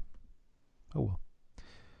 Yeah. Oh, well.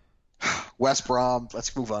 West Brom.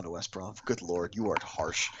 Let's move on to West Brom. Good Lord, you are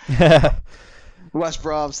harsh. West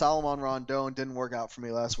Brom, Salomon Rondon didn't work out for me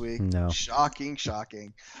last week. No. Shocking.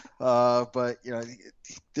 But,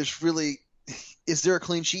 is there a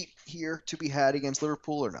clean sheet here to be had against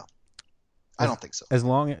Liverpool or no? I don't think so. As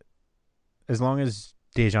long as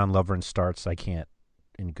Dejan Lovren starts, I can't,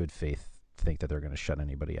 in good faith, think that they're going to shut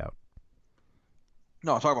anybody out.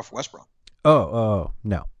 No, I'm talking about for West Brom. Oh,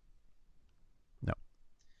 no.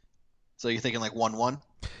 So you're thinking like 1-1?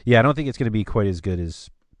 Yeah, I don't think it's going to be quite as good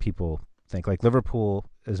as people think. Like Liverpool,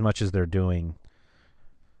 as much as they're doing,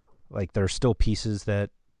 like there are still pieces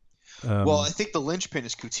that. Well, I think the linchpin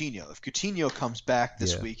is Coutinho. If Coutinho comes back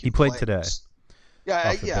this week, he played today.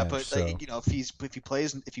 Yeah, bench, but so. If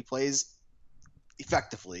he plays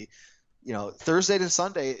effectively, Thursday to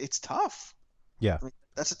Sunday, it's tough. Yeah, I mean,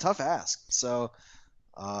 that's a tough ask. So,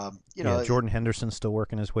 Jordan Henderson's still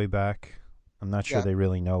working his way back. I'm not sure they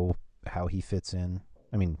really know how he fits in.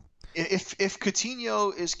 I mean, if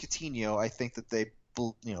Coutinho is Coutinho, I think that they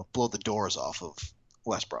blow the doors off of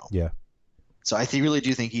West Brom. Yeah. So I really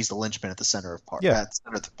do think he's the linchpin at the center of park. Yeah. At the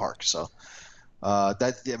center of the park. So I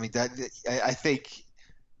think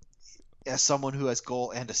as someone who has goal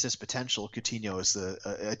and assist potential, Coutinho is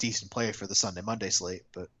a decent player for the Sunday Monday slate.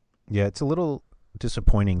 But yeah, it's a little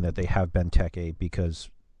disappointing that they have Benteke because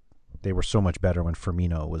they were so much better when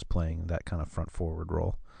Firmino was playing that kind of front forward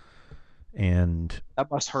role. And that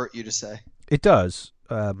must hurt you to say. It does.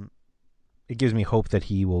 It gives me hope that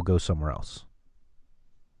he will go somewhere else.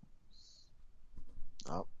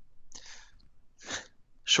 Oh.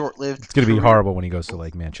 Short-lived. It's going to be horrible when he goes to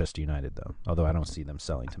like Manchester United, though. Although I don't see them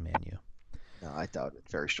selling to Man U. No, I doubt it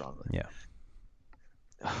very strongly. Yeah.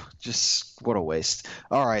 Just what a waste.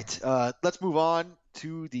 All right, let's move on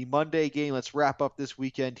to the Monday game. Let's wrap up this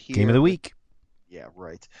weekend here. Game of the week. Yeah,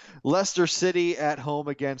 right. Leicester City at home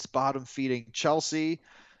against bottom-feeding Chelsea.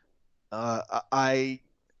 I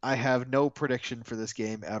have no prediction for this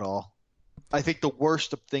game at all. I think the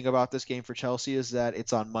worst thing about this game for Chelsea is that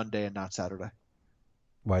it's on Monday and not Saturday.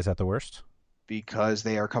 Why is that the worst? Because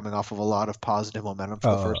they are coming off of a lot of positive momentum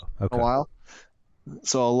for the first while.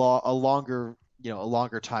 So a longer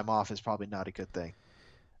time off is probably not a good thing.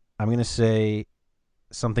 I'm going to say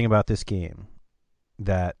something about this game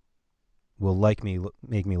that will make me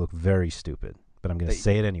look very stupid, but I'm going to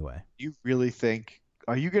say it anyway. You really think?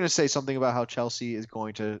 Are you going to say something about how Chelsea is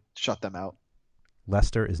going to shut them out?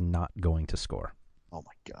 Leicester is not going to score. Oh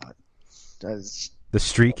my God! The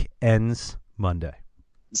streak ends Monday.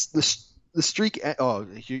 The streak.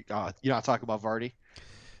 You're not talking about Vardy?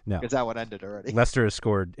 No, because that one ended already. Leicester has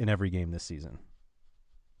scored in every game this season,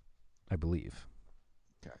 I believe.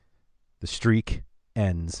 Okay. The streak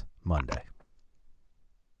ends Monday.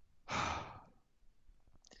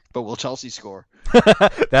 But will Chelsea score?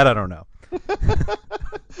 That I don't know.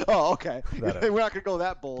 Oh, okay. We're not going to go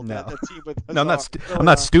that bold. No, that team with no, I'm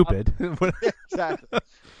not stupid. Exactly.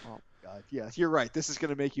 Oh, God. Yes, you're right. This is going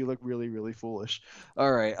to make you look really, really foolish.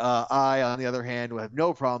 All right. I, on the other hand, will have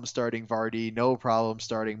no problem starting Vardy, no problem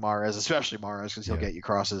starting Mahrez, especially Mahrez, because he'll get you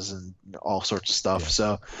crosses and all sorts of stuff.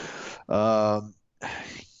 So, God,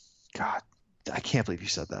 I can't believe you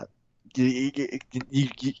said that.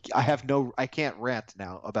 I can't rant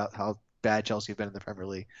now about how bad Chelsea have been in the Premier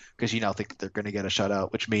League because you now think that they're going to get a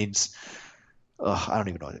shutout, which means I don't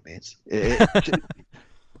even know what it means.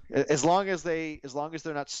 As long as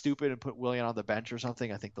they're not stupid and put Willian on the bench or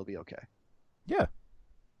something, I think they'll be okay. Yeah,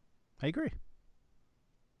 I agree.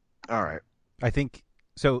 All right. I think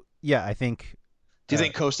so. Yeah, I think. Do you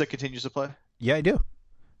think Costa continues to play? Yeah, I do.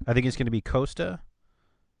 I think it's going to be Costa.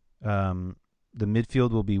 The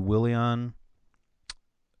midfield will be Willian,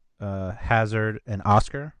 Hazard, and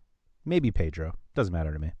Oscar. Maybe Pedro. Doesn't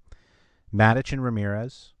matter to me. Matic and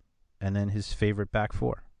Ramirez. And then his favorite back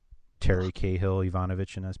four. Terry, Cahill,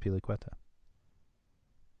 Ivanovic, and Azpilicueta.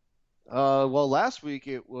 Well, last week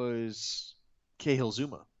it was Cahill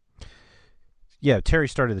Zuma. Yeah, Terry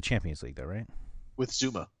started the Champions League, though, right? With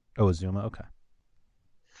Zuma. Oh, with Zuma? Okay.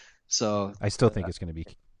 So I still think it's going to be...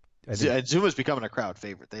 Zuma's becoming a crowd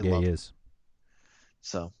favorite. They love he him. is.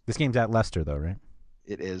 So this game's at Leicester, though, right?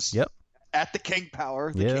 It is. Yep. At the King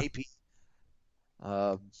Power, the KP.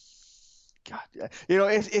 God,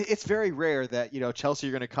 it's very rare that Chelsea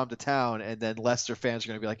are going to come to town and then Leicester fans are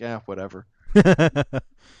going to be like, whatever. They're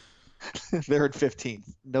in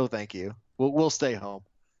 15th. No, thank you. We'll stay home.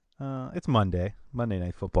 It's Monday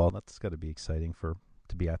Night Football. That's got to be exciting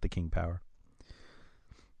to be at the King Power.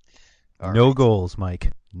 All no right. goals,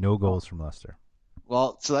 Mike. No goals from Leicester.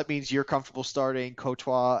 Well, so that means you're comfortable starting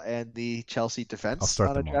Courtois and the Chelsea defense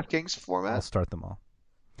on a DraftKings format? I'll start them all.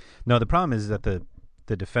 No, the problem is that the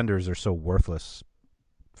defenders are so worthless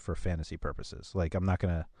for fantasy purposes. Like, I'm not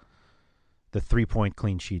going to... The 3-point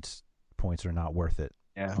clean sheets points are not worth it.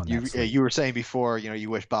 Yeah, you were saying before, you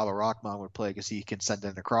wish Baba Rahman would play because he can send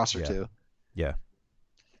in a cross or two. Yeah.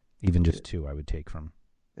 Even just two I would take from...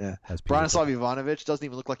 Yeah. Branislav Ivanovic doesn't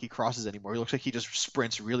even look like he crosses anymore. He looks like he just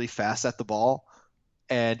sprints really fast at the ball,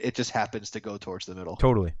 and it just happens to go towards the middle.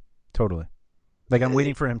 Totally. Like, I'm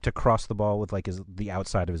waiting for him to cross the ball with, like, the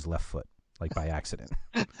outside of his left foot, like, by accident.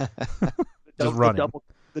 Just running.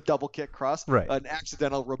 The double kick cross. Right. An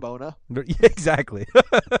accidental Rabona. Exactly.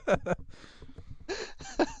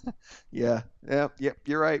 Yeah,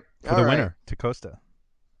 you're right. For the winner, to Costa.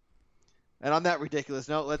 And on that ridiculous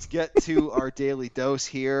note, let's get to our daily dose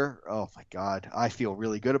here. Oh, my God. I feel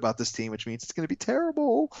really good about this team, which means it's going to be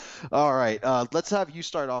terrible. All right. Let's have you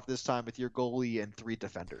start off this time with your goalie and 3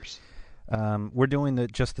 defenders. We're doing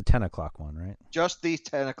just the 10 o'clock one, right? Just the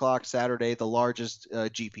 10 o'clock Saturday, the largest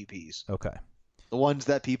GPPs. Okay. The ones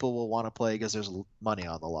that people will want to play because there's money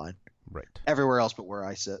on the line. Right. Everywhere else but where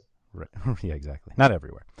I sit. Right. Yeah, exactly. Not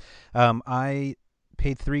everywhere. I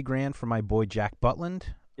paid $3,000 for my boy Jack Butland.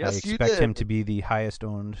 Yes, I expect him to be the highest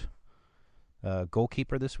owned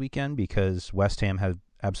goalkeeper this weekend because West Ham have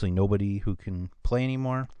absolutely nobody who can play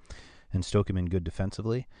anymore, and Stoke him in good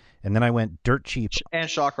defensively. And then I went dirt cheap. And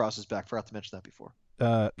Shawcross is back. Forgot to mention that before.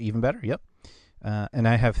 Even better. Yep. And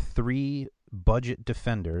I have 3 budget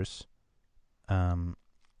defenders.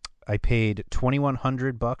 I paid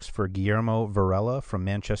 $2,100 for Guillermo Varela from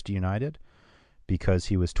Manchester United because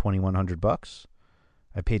he was $2,100.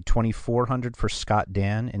 I paid $2,400 for Scott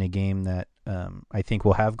Dan in a game that I think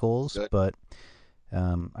will have goals, but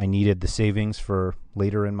I needed the savings for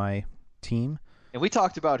later in my team. And we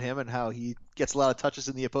talked about him and how he gets a lot of touches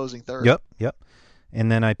in the opposing third. Yep.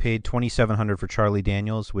 And then I paid $2,700 for Charlie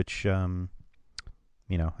Daniels, which I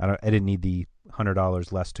didn't need the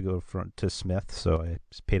 $100 less to go to Smith, so I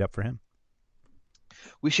just paid up for him.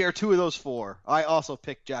 We share 2 of those 4. I also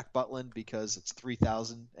picked Jack Butland because it's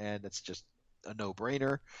 $3,000 and it's just a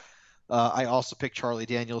no-brainer. I also picked Charlie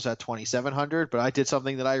Daniels at $2,700, but I did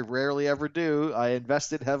something that I rarely ever do. I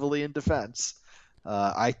invested heavily in defense.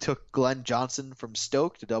 I took Glenn Johnson from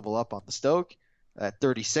Stoke to double up on the Stoke at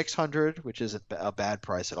 $3,600, which isn't a bad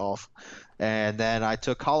price at all. And then I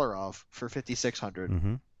took Kolarov for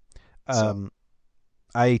 $5,600. Mm-hmm.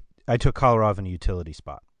 I took Kolarov in a utility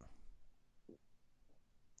spot.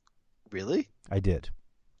 Really? I did.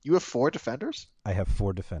 You have 4 defenders? I have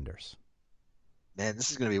 4 defenders. Man,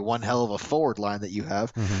 this is going to be one hell of a forward line that you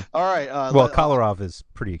have. Mm-hmm. All right. Kolarov is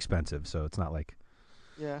pretty expensive, so it's not like...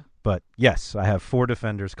 Yeah. But, yes, I have 4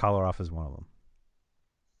 defenders. Kolarov is one of them.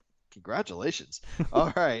 Congratulations.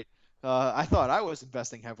 All right. I thought I was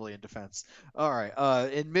investing heavily in defense. All right.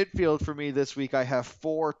 In midfield for me this week, I have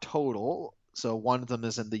 4 total. So one of them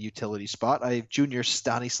is in the utility spot. I have Junior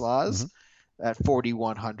Stanislas at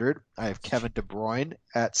 4,100. I have Kevin De Bruyne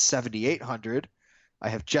at 7,800. I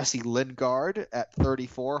have Jesse Lingard at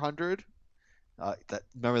 3,400.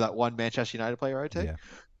 Remember that one Manchester United player I take?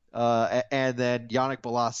 Yeah. And then Yannick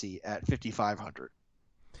Bolasie at 5,500.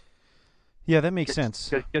 Yeah, that makes sense.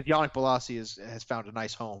 Because Yannick Bolasie has found a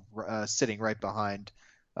nice home, sitting right behind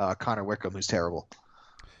Connor Wickham, who's terrible.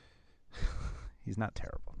 He's not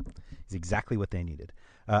terrible. He's exactly what they needed.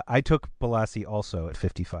 I took Bolasie also at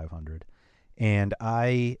 5,500, and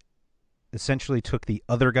I essentially took the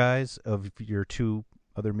other guys of your 2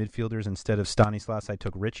 other midfielders. Instead of Stanislas, I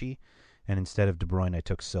took Richie, and instead of De Bruyne, I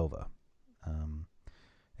took Silva.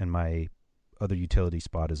 And my other utility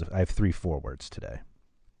spot is I have 3 forwards today.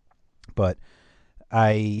 But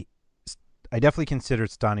I definitely considered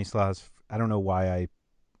Stanislas. I don't know why I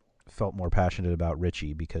felt more passionate about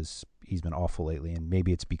Richie, because he's been awful lately, and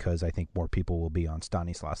maybe it's because I think more people will be on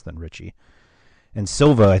Stanislas than Richie. And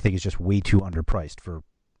Silva, I think, is just way too underpriced for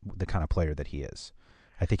the kind of player that he is.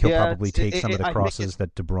 I think he'll probably take some of the crosses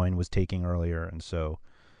that De Bruyne was taking earlier, and so...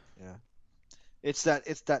 Yeah. It's that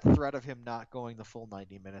threat of him not going the full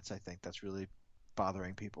 90 minutes, I think, that's really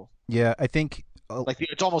bothering people. Yeah, I think...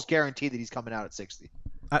 it's almost guaranteed that he's coming out at 60.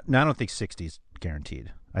 No, I don't think 60 is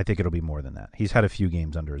guaranteed. I think it'll be more than that. He's had a few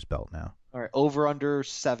games under his belt now. All right, over under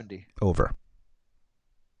 70. Over.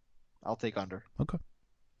 I'll take under. Okay.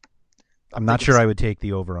 I'm not sure I would take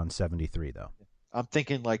the over on 73, though. I'm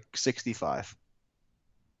thinking like 65.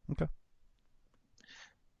 Okay.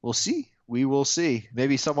 We'll see. We will see.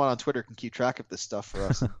 Maybe someone on Twitter can keep track of this stuff for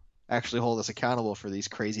us. Actually hold us accountable for these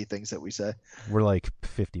crazy things that we say. We're like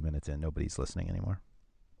 50 minutes in. Nobody's listening anymore.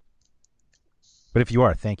 But if you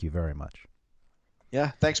are, thank you very much.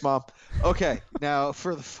 Yeah, thanks, Mom. Okay, now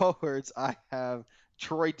for the forwards, I have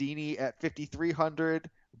Troy Deeney at 5,300,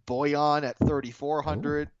 Boyan at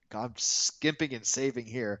 3,400. I'm skimping and saving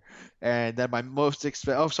here. And then my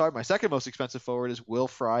second most expensive forward is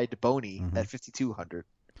Wilfried Boney at 5,200.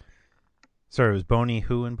 Sorry, it was Boney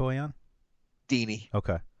who and Boyan? Deeney.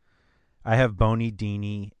 Okay. I have Boney,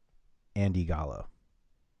 Deeney, and Igalo.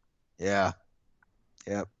 Yeah.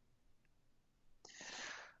 Yep.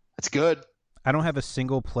 That's good. I don't have a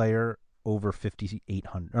single player over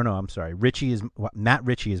 5,800. Oh, no, I'm sorry. Matt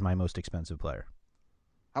Ritchie is my most expensive player.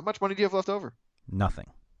 How much money do you have left over? Nothing.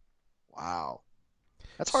 Wow.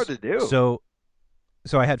 That's hard to do. So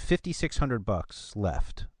I had $5,600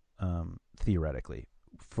 left, theoretically,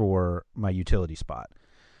 for my utility spot.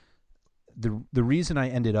 The reason I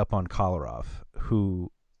ended up on Kolarov,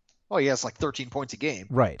 who... Oh, he has like 13 points a game.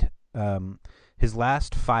 Right. His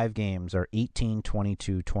last 5 games are 18,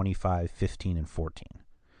 22, 25, 15, and 14.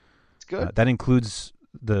 It's good. That includes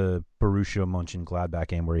the Borussia Mönchengladbach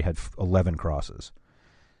game where he had 11 crosses.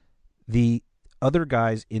 The other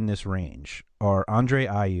guys in this range are Andre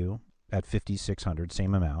Ayew at 5,600,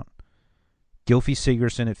 same amount. Gylfi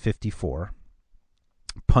Sigurdsson at 54.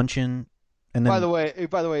 Punchin, and then by the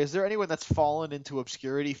way, is there anyone that's fallen into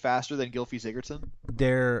obscurity faster than Gylfi Sigurdsson?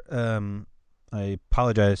 There, I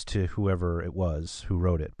apologize to whoever it was who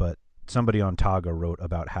wrote it, but somebody on Taga wrote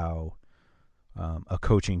about how a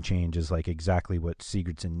coaching change is like exactly what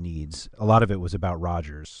Sigurdsson needs. A lot of it was about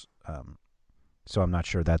Rodgers, so I'm not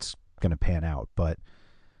sure that's going to pan out, but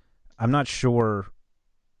I'm not sure.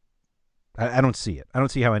 I don't see it. I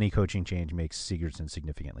don't see how any coaching change makes Sigurdsson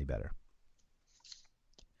significantly better.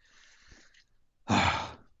 But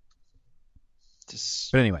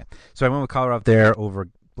anyway, so I went with Kolarov there over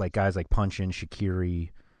like guys like Punchin, Shaqiri,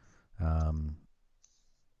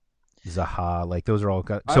 Zaha. Like those are all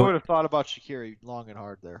guys. I would have thought about Shaqiri long and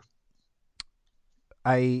hard there.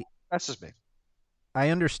 That's just me. I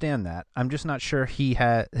understand that. I'm just not sure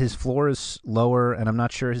his floor is lower, and I'm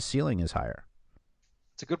not sure his ceiling is higher.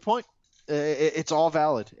 It's a good point. It's all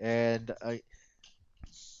valid, and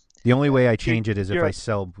the only way I change it is if I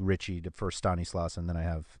sell Richie for Stanislas, and then I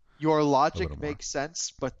have your logic makes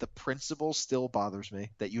sense, but the principle still bothers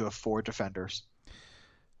me that you have 4 defenders.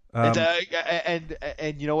 And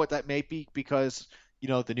you know what, that may be because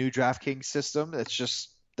the new DraftKings system. That's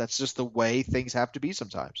just the way things have to be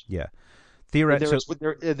sometimes. Yeah. theoretically,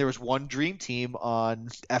 there was one dream team on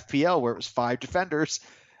FPL where it was 5 defenders, 2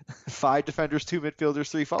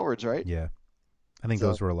 midfielders, 3 forwards, right? Yeah, I think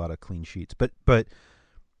those were a lot of clean sheets. But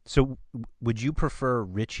so would you prefer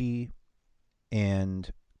Richie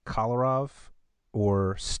and Kolarov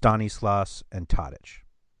or Stanislas and Tadic?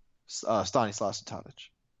 Stanislas and Tadic.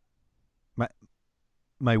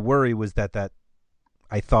 My worry was that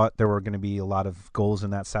I thought there were going to be a lot of goals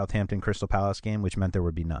in that Southampton Crystal Palace game, which meant there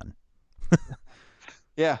would be none.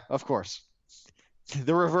 Yeah, of course.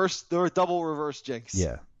 The double reverse jinx.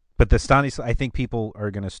 Yeah, but the Stanislas, I think people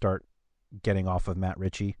are going to start getting off of Matt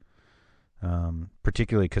Ritchie,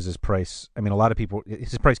 particularly because his price. I mean, a lot of people,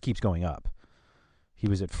 his price keeps going up. He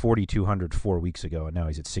was at 4,200 4 weeks ago, and now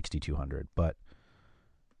he's at 6,200. But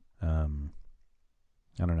I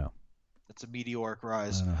don't know. It's a meteoric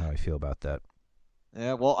rise. I don't know how I feel about that.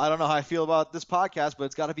 Yeah, well, I don't know how I feel about this podcast, but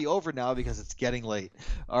it's got to be over now because it's getting late.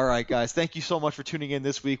 All right, guys, thank you so much for tuning in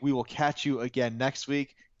this week. We will catch you again next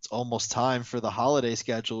week. It's almost time for the holiday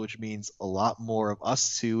schedule, which means a lot more of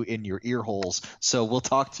us two in your ear holes. So we'll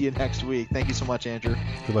talk to you next week. Thank you so much, Andrew.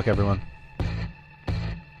 Good luck, everyone.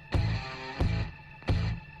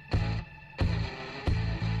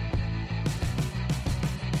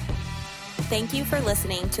 Thank you for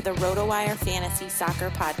listening to the RotoWire Fantasy Soccer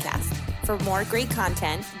Podcast. For more great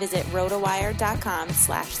content, visit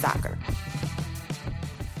rotowire.com/soccer.